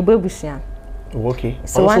like a babusian okay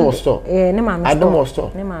so one store ne mama adom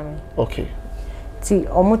store ne mama okay ti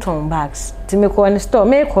omoton bags ti me ko in store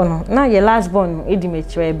me ko no na ye last born edi me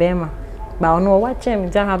chire bema ba ono wa chem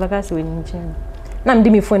jan ha baka se weni chem na mdi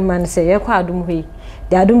me phone man say ye kwa adom hwe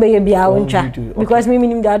de adom be ye bia woncha because me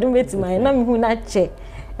minim de adom be ti man na me hu na che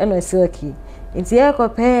eno se okay nti ye ko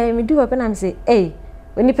pe me du ko pe na me say eh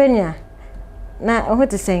oni penya na ho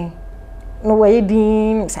te say no we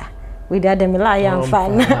din sa we dey dem la ya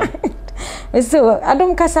fan so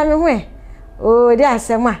adom kasa me hwe o dey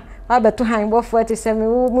asema wa beto han bofo te se me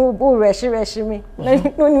wo reshi me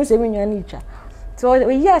no ni se me nwa ni twa so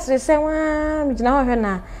yes they say wa me gina ho hwe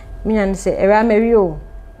na me nwa say era meri o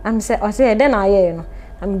am say o say den aye no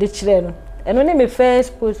am de kire no eno ne me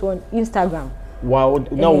first post on Instagram wow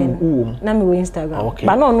now na me Instagram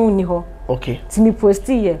ba no ni ho okay ti me post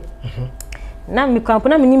here na mi kwampo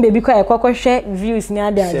na mi baby kwa ekwohwe views ni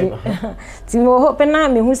ade ti mo hope na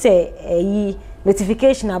me hu se yi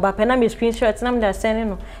notification aba pe na me screenshot na me da send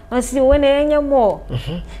no na si when enye mo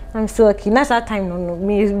I'm so okay na that time no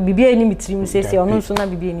me bibia ni mitrim se ono so na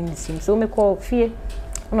bibia ni mitrim so me call fie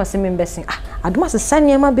ono se me mbesen adoma se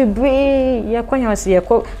sane ma bebre ye kwanya se ye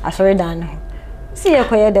ko asore dan si ye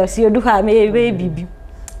ko ye da si odu ha me ye bibi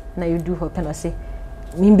na you do hope na se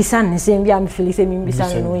mi mbisa ne se mbia me feel se mi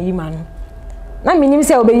mbisa no yi ma no na minim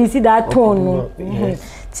say obeyisi that tone no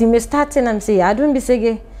ti me starting am say adum bi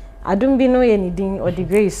sege adum bi no ye ni din or the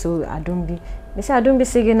grace so adum bi me say adum bi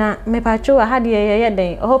sege na me pa cho ha de ye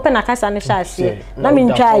den hope na kasa ne sha ase na me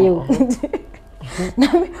ntwa yo na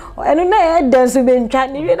me enu na ye den so be ntwa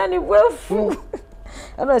ni we na ni buafu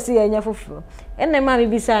eno say ye nya foforo enne ma me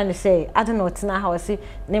bi say ne say ade na otina ha o say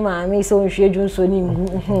ne ma me so nhwe adwun so ni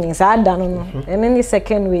ngu sa ada no ene ni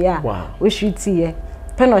second way a we shoot here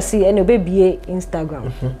peno see eno bebie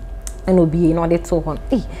Instagram eno bie no de to hon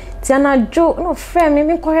ti ana jo no friend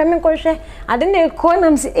me kohwe ade na ko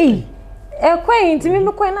na mse e kwen ti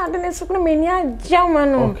me ko na ade na so na me ni ajama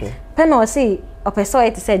no peno see opeso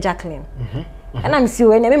it say Jacqueline and I'm see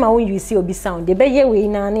when me ma won you see obi sound de be ye we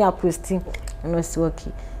na na posting no so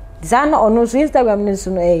okay zana ono so Instagram ni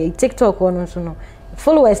so no TikTok ono so no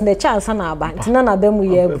followers the chance na aba ti na ba mu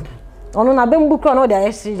ye ono na ba mu kro no de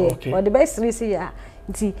yesterday or the best see ya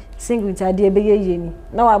nti single nti ade be ye ni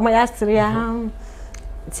na wa ma yesterday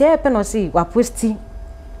ti e pe no see wa posting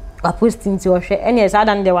nti o hwe ene esa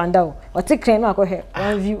dan de wanda o ti kren no akohwe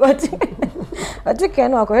one view o ti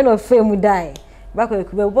kren no akohwe no fame die ba ko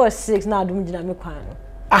ekube bo 6 na adum gina me kwan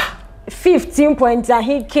no 15 points a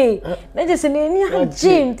hk na just ne ni ha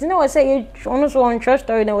gym ti na wo say ono so on trust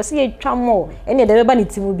story na wo say twa mo ene de be ba ni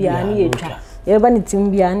timu bia na ye twa ye ba ni timu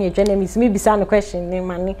bia na ye twa na mi bisa no question ne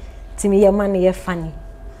mani timi ye man ye funny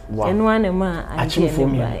eno ane ma anje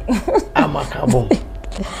amakabom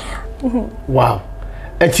wow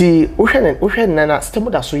eti wohwe na stemo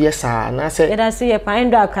da so yesa na say da say ye pan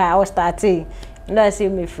do aka I started nda say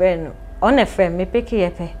my friend on a friend me pick ye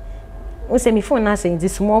pe o say me phone na say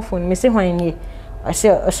this small phone me say hwan ni I say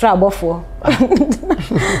osra bofo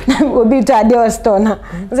obi to ade store na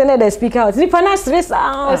say na the speaker out ni pa na stress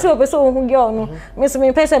so person hu girl no me say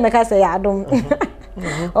me person me ka say ya adom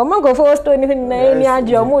o man go for store ni na ni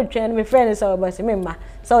age o mo twen me friend say o say me ma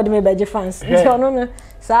so de me beje fans so no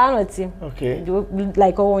sa no team okay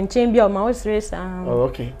like o won chen bi o ma o stress oh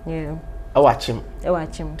okay yeah awachim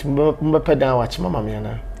mbe peda awachim mama me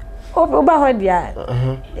na o ba ho dia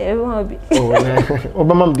e won bi oh na o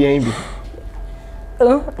ba mam dia bi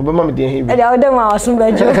Obama me dey here. E dey odem a osun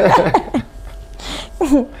bejo.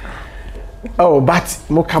 Oh, but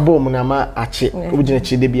mo kabo mo na ma ache. Obugina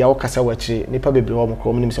chi de bia wo kasa wa chire. Nipa bebre wo mo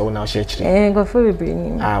ko mo nim se wo na wo share chire. Go for bebre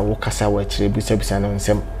ni. Wo kasa wa chire bisa no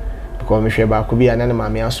nsem. Because me hwe ba ko bia na na ma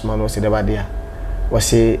me asoma no se de ba de a. Wo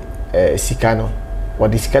se sika no. Wo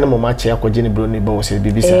de sika no mo ma che akogye ne bro ni ba wo se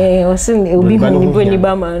bibisa. Wo se obi hu ni bro ni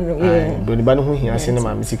ba ma no. Bro ni ba no hu hia se na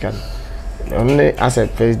ma me sika no. Only as a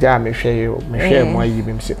first day me hwe mo ayi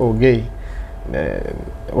bi me se oh gay.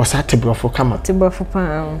 Was that Tibrofo come up? Tibrofo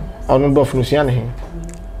pa. On both Luciana.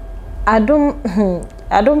 I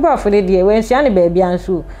don't buff for the dear when she and baby and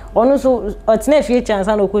so. On so it's never future chance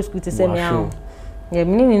I know school to send me out. Yeah,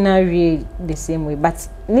 meaning I read the same way, but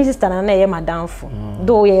Nister and I am a downfall.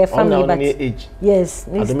 Though yeah, family but age. Yes,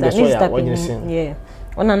 Nister. Yeah.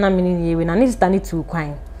 On a meaning you when I need to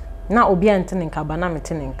quine. Now obi antene nka ba na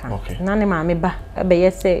metene nka. Na ne ma me ba be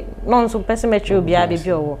yese no so pesimetry obi a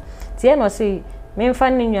de o. Tie no say me mfa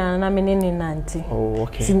ne nwa na me ne nanti. Oh,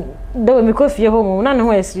 okay. Do me kofie ho mu na ne ho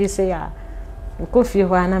asiri say ya. Me kofie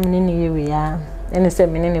ho na me ne yewe ya. Ene say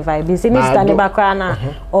me ne vibe. Say ni sister ne ba kwa na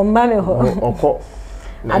o mba me ho. Okọ.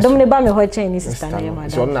 Adom ne ba me ho chen ni sister ne ya madam.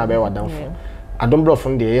 So na be wadamfo. Adom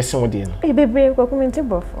brofo de yese wo de no. Bebre ko komenti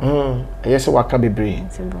brofo. Yese waka bebre.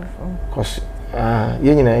 Komenti brofo. Cause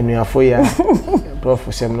yenya enuafo ya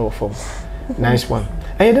brofo sem no form. Nice one.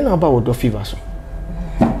 I don't know about the fever so.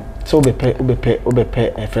 So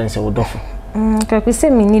obepe friends e wodofo. Ka ku se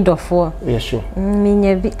me need ofo. We are sure. Me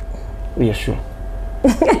nya bi. We are sure.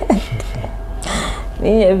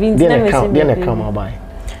 Me nya bi then come by.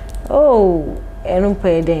 Oh, enu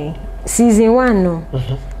pe den. Season 1 no.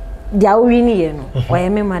 Dia ori ni ye no. Oye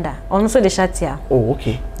me mother. Ono so de SHATTIA. Oh,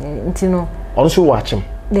 okay. Nti no. Ono so watch him.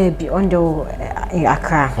 There be on the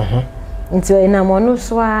Accra. Nti na mo no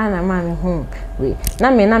so na ma me hu. We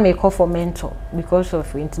na me call for mentor because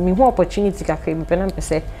of it. Me who opportunity kakra me pena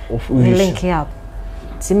pese me link up.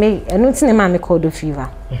 Ti me enu ti ne ma me call the fever.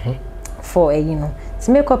 For you know.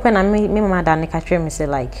 Ti me call pena me mama da ne kakra me say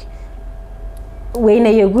like we na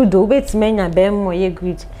ye good o bet me nya be mo ye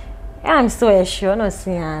good. I'm so sure no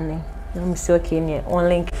see ani. I'm so okay near on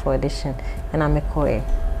link for audition and I me call it.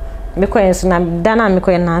 Me call so na dana me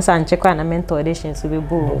call na answer and check na mentor audition so be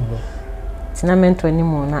bo. Tina mentor ni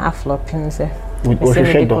mo na aflopin se. We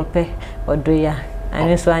do odo ya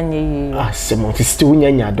ane so anye yi asemo ti still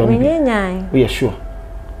nyanya don bi we are sure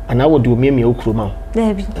ana wo do me okroma o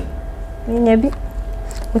da bi nya bi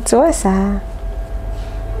uto sa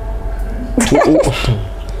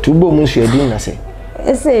tu bo mu hwe din na se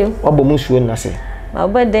ese obo mu hwe na se ma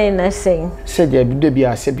obo den na se je du de bi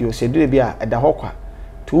a se bi o se du de bi a eda hokwa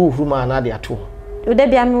tu uhuru na de ato du de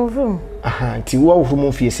bi a me uhuru aha ti wo uhuru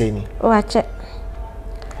mu fie se ni o ache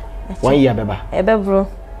 1 year beba ebebro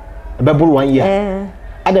 1 year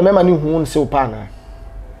ade mema ni hu se opa na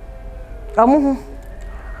amuhu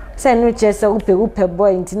se no chese upe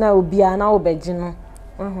boy ntina obi a na obeji no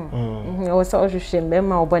o so hwehwe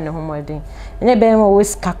mema obo ne homodin ene be ma wo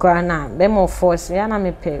skakra na be ma force ya na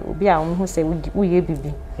mepe obi a hu se uye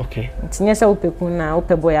bibi okay ntinye se upe kun na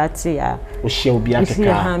upe boy ati ya o hia obi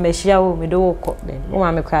akeka ha me hia wo me do ko be o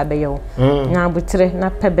ma me kwa be ye wo na butre na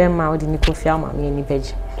pe be ma odi ni kofia ma me ni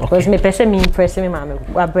beji because me pese me impress me ma me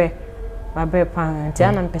wabre pan nti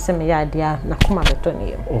ana me pese me ya dia na kuma beto ne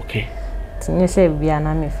ye okay tinye se bia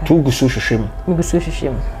na me fa tu gusu hwehwem me gusu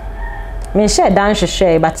hwehwem me share dan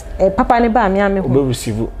hwehwe but papa ne ba me ame ho obe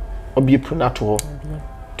receive obi pronato ho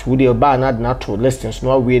tu de ba na de nato listings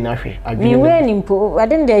no awe na hwe adwene me we ni mpo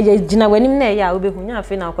ade de gina wanim na ya obe hu nya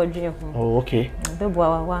afi na akwadwene ho oh okay be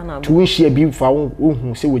boa wa na tu hia bi fa wo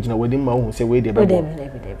hu se wogina wanim ma hu se we de be bo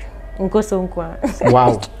nkoso nkwa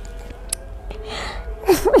wow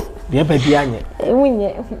bia ba bia anye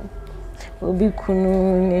enwunye obi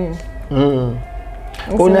kunu ni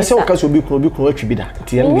ona se o kaso obi kunu atwi bi da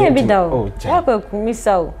tie ne bi da o akwa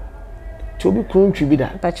kumisa o ti obi kunu twi bi da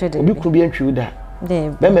obi kunu bi antwi da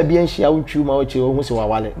be ma bi anhia wo twi ma wo che wo hu se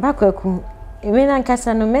wawale bakwa kum emi na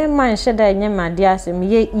nkasa no me man hye nye made ase me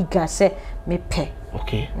ye iga se me pe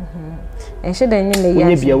okay enhye da nye me ya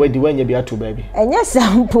onye bia wadi wanya bia to baby enye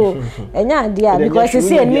sample enye ade a because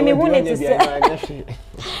see enimi hu ne te se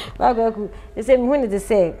bakwa kum se me hu ne te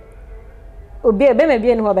se obi be me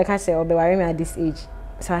bia ni ho be ka se obi ware me at this age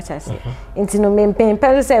so I say into no me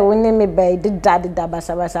pen say won me by the dad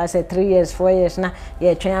basa say 3 years 4 years na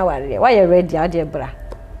ye twen aware why you ready out there bra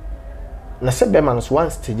na se be man so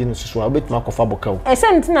one stage no so obetima akofa boka o ese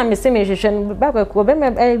na me se me hwehwe no bakwa ko be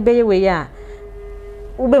me be ye we ya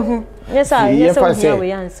ube hu yes we ya we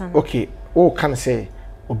ya nsan okay o kan say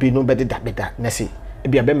obi no be da na say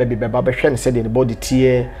ebi abema bi beba be hwe ne said the body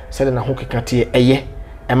tie said na ho keka tie eye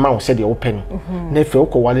ema wo said the open na efe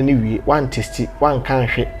ukọ wale ne wie one test one kan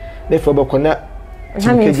hwe na efe obekọ na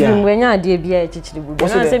na me film wenya ade bia chichiri bu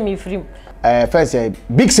na say me film first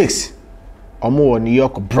big 6 omo wo New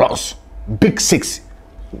York Bronx big 6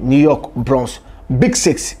 New York Bronx big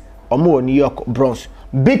 6 omo wo New York Bronx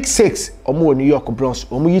big 6 omo wo New York Bronx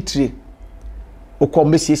omo yitire ukọ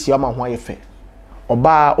mesiesie ama ho ayefe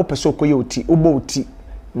oba opese okoye oti obo oti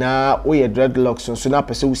na oye dreadlocks so na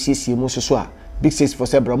pese usiesie mu so a big 6 for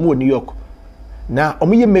sebra mu New York na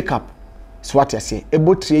omoye makeup SHATTIA say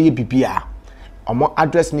ebo tire ye bibia omo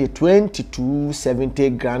address ni 2270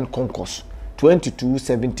 Grand Concourse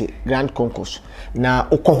 2270 Grand Concourse na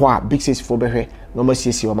okoho a big 6 for behwe no ma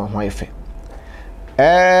siesie o ma ho ayefe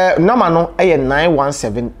number no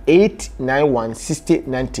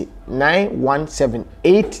 917-891-6090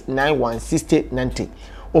 917-891-6090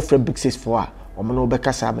 offer big 6 for a omo no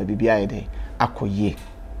beka sa ma bibia ye de akoye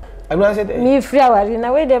me free awari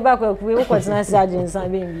na we dey back we kwotena si agensa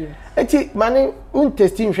be mbiem eti mane un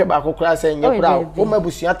testing hwe ba kokora se nye kora o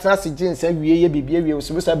mabusua tena si gensa wie ye bibia wie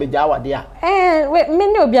so bisa beja awade a we me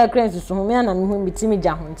ne obi akran susu ho me ana me ho bitimi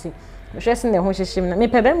ja ho nti me hwe se ne ho hyehyem na me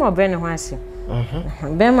pebe ma obre ne ho ase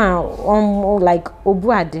be ma like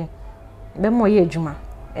obuade be mo ye adwuma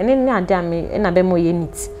ene ne ade ame na be mo ye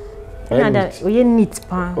neat na ade o ye neat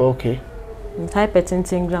pa okay type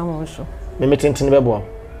 10 gram so me metenten be bo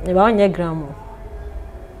ne ba onye gram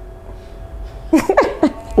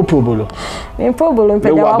o probolo me probolo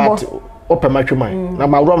mpede wa bo o pe matweman na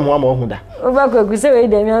ma rom ho ama ohu da o ba ko guse we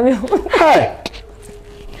de mi ame hey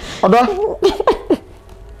odo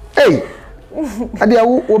hey ade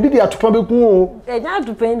awu obi di atopa be kun o e nya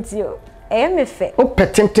atopa nti o e me fe o pe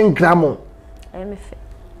 10 gram e me fe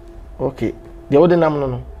okay de o de nam no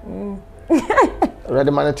no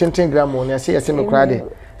ready man 10 gram o ne say yesi me kra de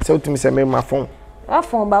say utimi say me mafon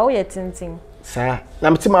afon ba wo ye tintin sa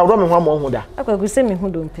na mti ma ro me ho ama ohu da akwa guse me hu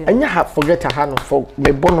do mpe anya ha forget ha no for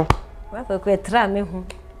me bono akwa ko etra me hu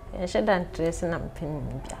e she dan tres na mpe ni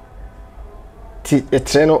bia ti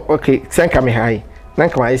etre no okay senka me hai na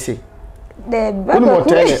nka ma isi de ba uni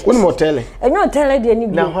motel enyo hotel de ni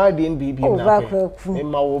bi na ha de nbb na ba ko me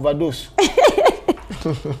ma overdose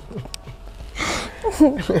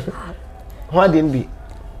ha de nb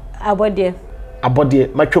abode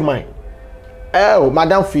matweman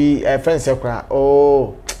madam fi friends ekra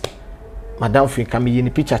madam fi kam yi ni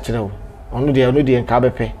picture kire o onu de nka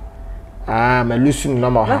bepe ma lusu no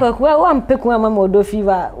ma ha ba ko wa mpeku ama ma odo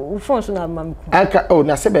fever u phone so na mam ku aka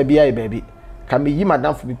na se baby ai baby kam yi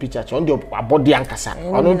madam fi picture kire on de abode ankasa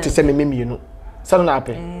onu te se me mienu sanu na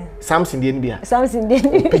ape Samson de nbia Samson de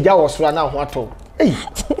pija wo so na ho ato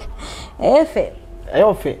efe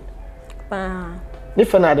pa ni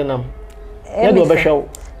fa na de nam ya do behwew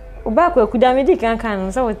uba ko akuda me di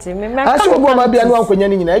kan so wote me aso obo ma bia no ankonya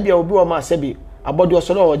ni nyina bia obi o ma asebi abode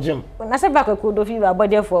osoro o gym na se ba ko do fi ba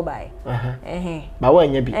abode fo bai ba wa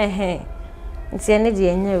nya bi nti ene di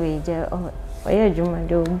enya we je o ye adwuma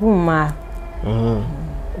de obu ma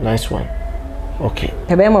nice one okay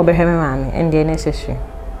ebe mo behwe me maame ende ne sesue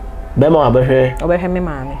be mo abehwe obehwe me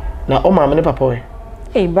maame na o maame ne papa we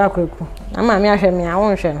ba ko aku na maame ahwe me a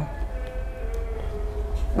won hwe no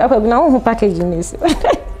ba ko na won package ni si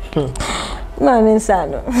maame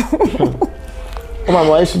nsano o maame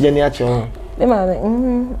wa suje ni ache ho be maame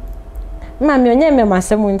onye me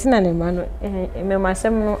masem nti na ne ma no me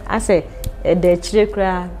masem no ase de chire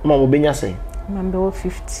kra maame obenya sei maame wo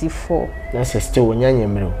 54 na se still wonya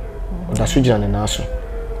nyemro o da sujira ne na so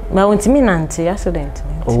ma wonti mi nante accident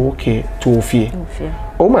okay to ofie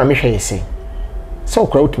o maame hwe yese so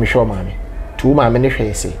kra utimi hwe o maame to maame ne hwe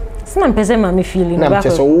yese sina mpese maame feeling ba ko na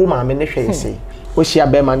mpese o maame ne hwe yese o hia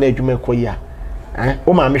be ma na adwuma koyi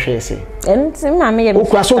o maame hwe yese enti maame ye o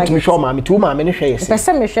kra so utimi hwe o maame to maame ne hwe yese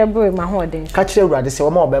pese me hwe bro ma ho den ka kire urade se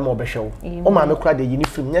o ma obema obehwe o maame kra de yini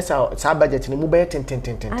film nya sa budget ni mu be ten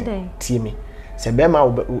tie me se be ma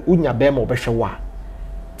unya be ma obehwe wa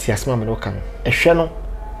ti asma me no kan ehwe no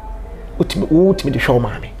utimi de hwe o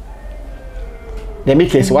maame de me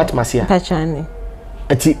case what masia pachani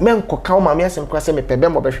ati men ko ka o maame asem kra se me pe be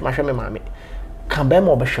ma obehwe ma hwe me maame kan be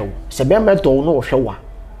ma obehwe se be ma do no hwe wa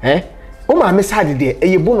o maame sade de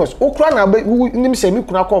eye bonus o kra na nim se mi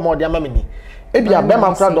kuna ko ma ode ama me ni ebi abe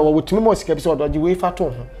ma kra do wotimi mo sika bi se odoje we fa to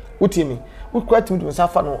ho wotimi wo kra timi do sa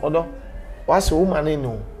fa no odo wase wo mane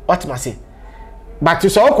no watima se but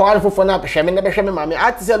so ko ari fofo na behwe me na behwe me maame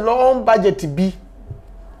at say long budget bi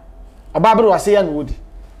obabere wase ya no wodi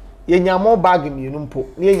yenya mo bag mienu mpo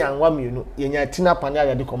na yenya nwa mienu yenya tina pane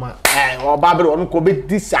ya de koma obabere won ko be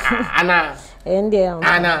disa ana ende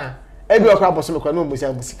ana Ebi okra boso me kwa no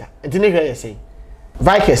musika. Enti ne hwe yesi.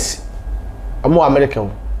 Vikers amo America.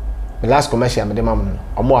 The last commercial me dem am no.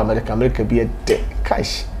 Amo America be de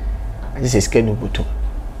cash. I just escape no buto.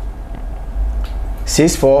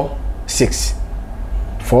 646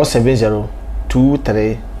 470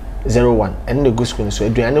 2301 and the good screen so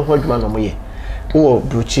aduane ho adwuma no moye wo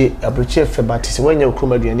abrochi febati se wanya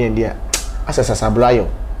okroma aduane ndia asasa blayo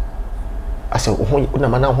ase ho na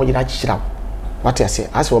mana ho yira chichira wate ase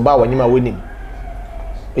ase oba wanyima wonim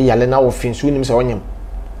yale na wo fin so nim se wonyem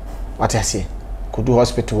wate ase kodu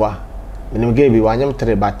hospital wa menim ge bi wanyem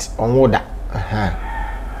 3 but onwoda aha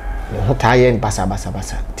ne ho taye basa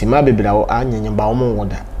tima bebira wo anyenya ba wo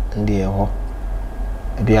monwoda ndi ho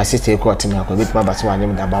ebi asiste ko timi akọ bitima basa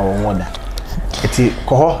wanyem da ba wo nwoda eti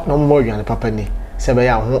ko ho no mo yane papa ni se be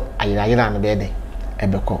ya ho ayira no be de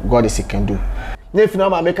ebeko God is can do ne fina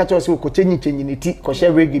ma make cho se ko chenyi ni ti ko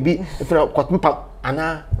share regi bi fina ko mpa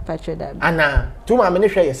ana patroda ana tu ma me ne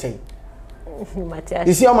hwe yesei Matias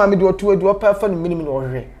isi o ma me do tu edu pa fa no minimum no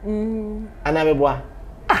hwe ana me boa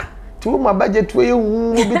tu ma budget we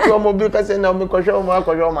wu bi tu mo bi ka se na me ko hwe o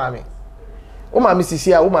ma me o ma me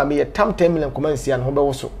sisi a o ma me ye tam 10 million command sia no ho be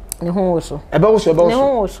wo so ne ho wo so ebe wo so ne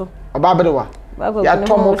ho wo so oba berewa ya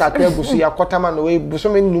tomo kakra gusu ya kotama no we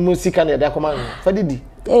busumi numu sika na da koma fa didi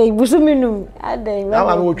busumi num adan na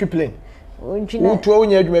ma wo triplane onjina utu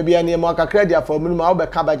onya adwuma bia ne mo kakra dia fa munum a wo be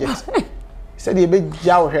ka budget se de be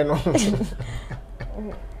ja wo hwe no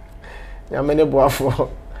ya mene boafo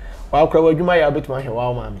wa kra wadwuma ya betuma hwe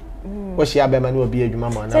wa ma me wo hia be ma ne obi adwuma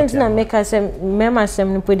ma na sense na make us mema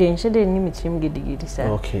sem no pode nche de ni mitrim gidigidi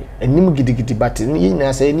sa okay enim gidigidi but ni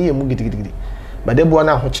nyina say ni emu gidigidi ba de bo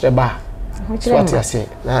na ho kire ba what you say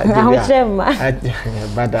na de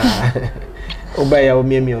bada obaya o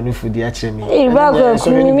miemi onu fudi a kire mi ba ko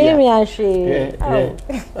miemi ahwe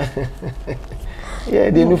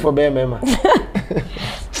yeah they no for be mema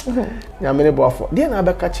ya mene boafo de na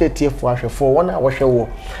abeka kire tiefo ahwefo wona wo hwe wo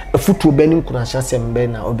afutu bani nkuna hyasem be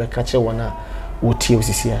na obeka kire wona wo tie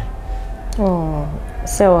osisi ai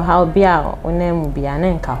so how bia onemu bia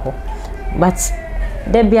na nka ho but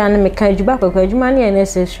de bia na meka adwuma kwakwa adwuma na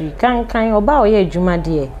necessary kan oba o ye adwuma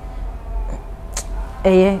de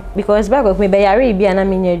because back of me be yare bia na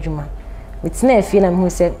menya adwuma with na afie na me hu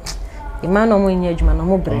se imano mo nya adwuma na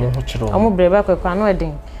mo bre back kwakwa no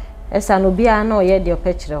eden esa no bia na o ye de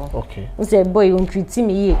opekire ho okay we say boy on treat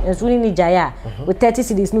me ye enso ni jaya with 30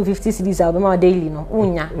 cedis no 50 cedis I'll be my daily no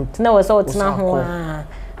unya tena we so tena ho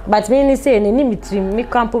but me ni say ni mitrim me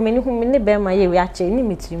kampo me ni hu me ne be ma ye we ache ni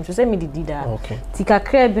mitrim so say me didi da okay tika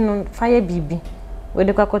kra bi no fire bibi we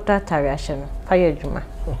de kwakota tare ahye no fire adwuma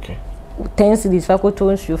okay 10 cedis fa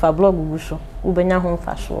koto nsu fa blog buso u benya ho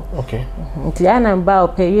mfa so okay nti ana ba o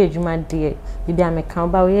pe ye adwuma de bibi ameka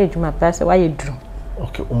ba ye adwuma pa se wa ye duru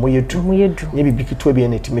okay omoyedu nye bibi kitu bi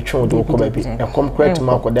na ti metwe do ko ba bi na concrete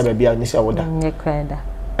ma ko da ba bi a ni se awoda nye kreda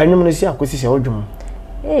anyum no si akosi se odwum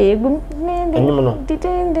egum anyum no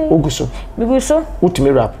didende oguso biguso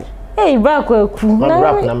utimi rap ba ko aku na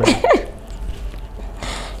rap na me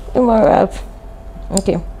rap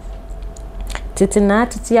okay titina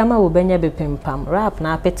titiama wo benya bepempam rap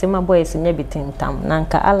na apetima boys nya bitintam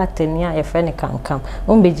nanka alatenia ye frene kankam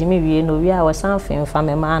ombejimi wie no wie a wasan femfa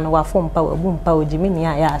mema no wafo mpa wabu mpa ojimi ni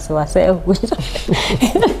ya ase wase ehu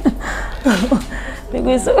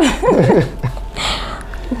biguso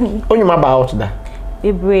onyuma ba out da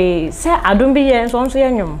ebre se adom bi ye nso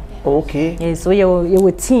ye nwom okay yes so ye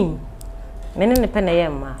wo team mene ne pene ye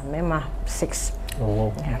ma mema 6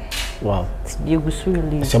 oh wow biguso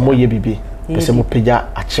really se mo ye bibi pese mo peja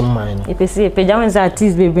achimman no epese peja wenza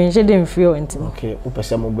artist be nje dem feel ntimo okay o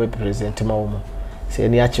pese mo be present ma wo mo se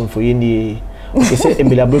ni achimfo ye ni o se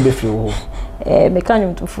Emilia bro be feel ho me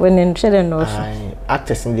kanum to fo ne nche dem no so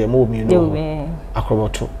actors in the mo mi no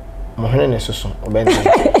akroboto mo hene ne soso obenta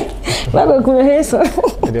ba ko ku he so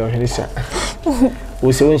de o hene sa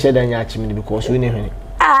o se won sheda nya achim ni because we ne hene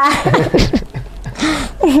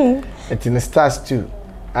it in the stars too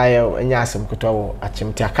ayo enya asem kutwa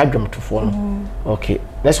achimti akadwom tofo no okay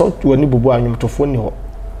let's what woni bubu anwom tofo ni ho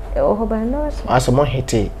ho ba no asem mo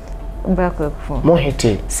hete ba ko ku mo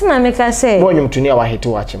hete sina meka say mo nwom tuni a wa hete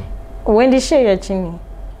wa achim when the share ya chini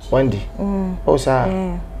Wendy oh sa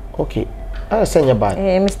okay I senya bad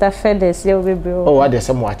Mr. Fedes ye obebre oh what dey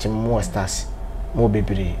say mo achim mo stars mo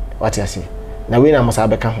bebre what you say na we na mo sa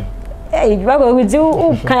beka ho ba ko ku di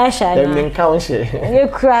u kan sha na dem nka won she ye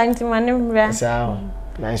kra nti manemra sa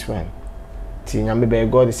nice one ti nyame be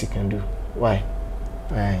God is can do why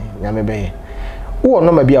nyame be wo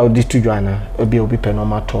no ma bia odi tudwana obi pe no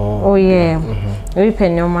mato oh yeah obi pe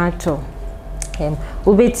no mato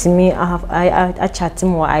Ubet me I chat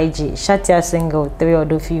more IG Shattia single 3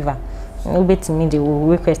 Odo Fever. Ubet me the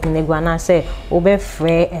request Negwana say Ube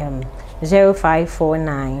free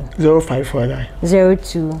 0549 0549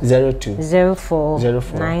 02 04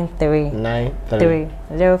 93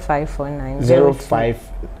 0549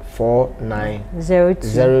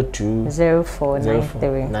 02 04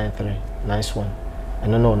 93. Nice one. I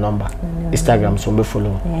don't know number. Instagram so be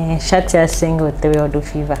follow. Shattia single 3 Odo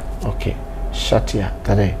Fever. Okay. Shattia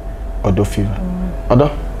 3 Odo Fever. Odo.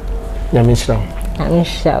 Nyame nshira. Nyame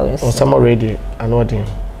nshira. On some ready and what in.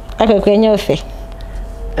 Akakwa nyofe.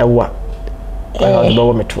 Ewa. I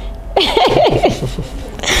don't me too.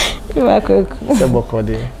 Sebo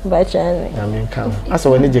kode. Bachane. Nyame nka. Asa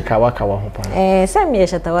wani je kawa ho pa. Sami ya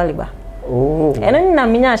shatawali ba. Oh. Eno ni na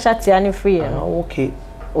minya Shattia ni free no. Okay.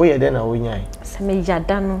 Oye den na wonyai. Sami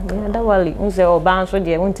yada no. Yada wali. Unse oba nso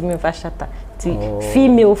de wontimi fa shatta. Ti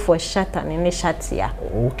female for shatta ne Shattia.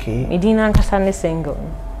 Okay. Medina nkasa ne single.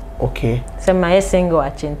 Okay. Sema ye single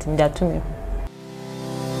achenti ndatumi.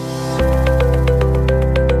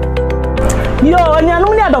 Yo,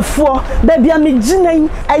 nyanum ni adofo, baby am ginen,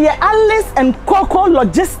 eye Alice and Coco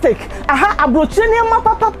Logistic. Aha abrochire ni ma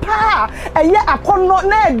papa. Eye akono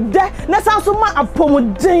na ede, na sanso ma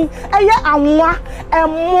apomuden. Eye anwa,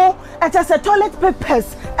 emo, etese toilet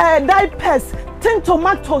papers, diapers, tin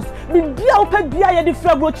tomatoes, bibia opa bia ye di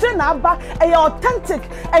frabrochire na aba, eye authentic,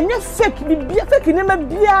 enye fake, bibia fake ni ma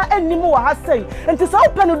bia enim wa ha sei. Enti so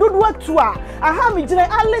opa no dodo atu a, aha me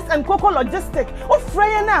ginen Alice and Coco Logistic. O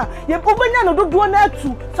freye na, ye obanya no dodo na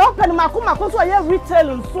atu. So opa no mako so ye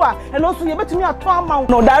retail nso a, and also ye betumi ato amount.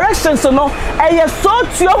 No directions no, eye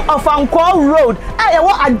Sotium of Anchor Road, eye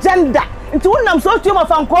wo agenda. Nti wonam Sotium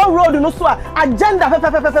of Anchor Road no so a agenda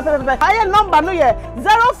aye number no ye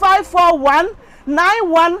 0541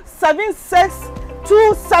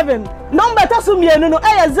 917627. Number to so mienu no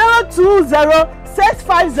eye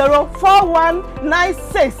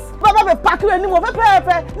 02065041996. Baba be pack we ni mo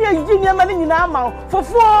pepepe ni eyi ni ma ni nyina ma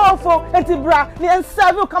fofofo enti bra ni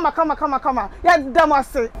enserve kama ya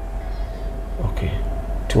damase. Okay.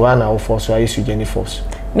 Tuana o force ayi sujeni force.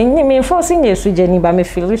 Me force ni sujeni ba me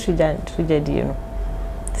feel sujedi you know.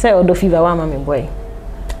 Say Odo Fever wa ma me boy.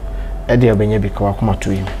 E de obenye bi ka wakoma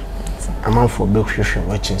to you. Amanfo be hwehwe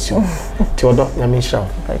wa chensi. Ti Odo nyame nshira.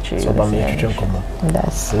 So ba me twetwe nkomo.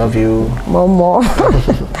 That's. Love you. More.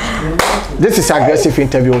 This is aggressive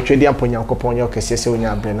interview. Twedi amponyankopon yo kese se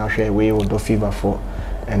onya abre na hwe we Odo Fever for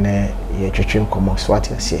ene ye twetwe nkomo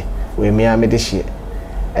SHATTIA se. We me amede hye.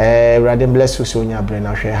 Radin bless you so onya abre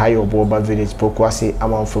na hwe ha yo Oboba village pokwase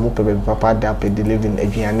amanfo mu pebe papa da pe de living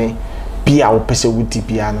aduane bia wo pese wuti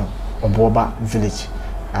bia no Oboba village.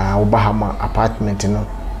 Obahama apartment no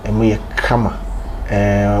emu ye kama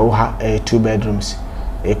wo ha 2 bedrooms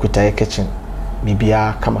ekuta kitchen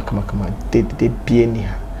bibia kama de bia ni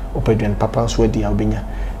ha opeduan papa nso adi obenya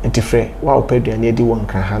enti frɛ wa opeduan edi won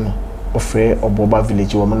kan ha no ofrɛ Oboba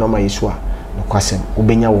village wo no ma yesu a no kwasem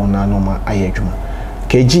obenya won na no ma aye adwuma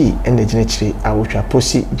KG ende gine chire awotwa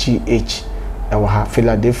posi GH ewa ha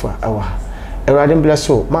Philadelphia ewa ha Radin bless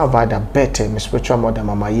you ma vada better me spiritual mother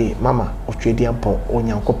mama ye mama otwedi ampon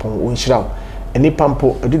onyankopon onhyiraw eni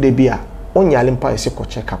pampo edude bia onyale mpa ese ko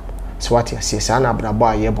check up SHATTIA se na abrabo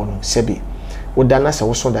ayebo no sebi wodana se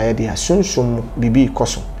woso da ye dia sunsum bibi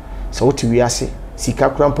koso se woti wiase sika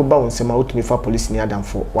krampo ba wonsema wotumi fa police ni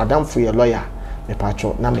adamfo wadamfo ye lawyer me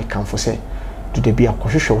pacho na me kanfo se dude bia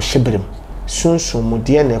kohwehwe wo hyebrem sunsum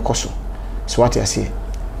de na ekoso SHATTIA se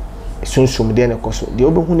sunsum de na ekoso de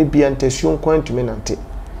obehu ne bia ntasuo kwantumi nante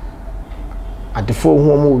adefo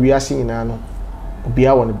hu omo wiase nyina no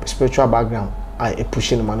obia won spiritual background I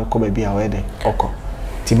push in man ko ba bia we de oko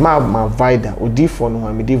ti ma vida odifo no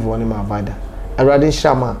ma medifo no ma vida Radin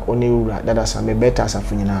Shama oni wura dada sa me better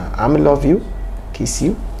asafo nyina I love you kiss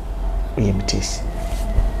you we imitate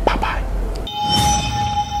bye bye.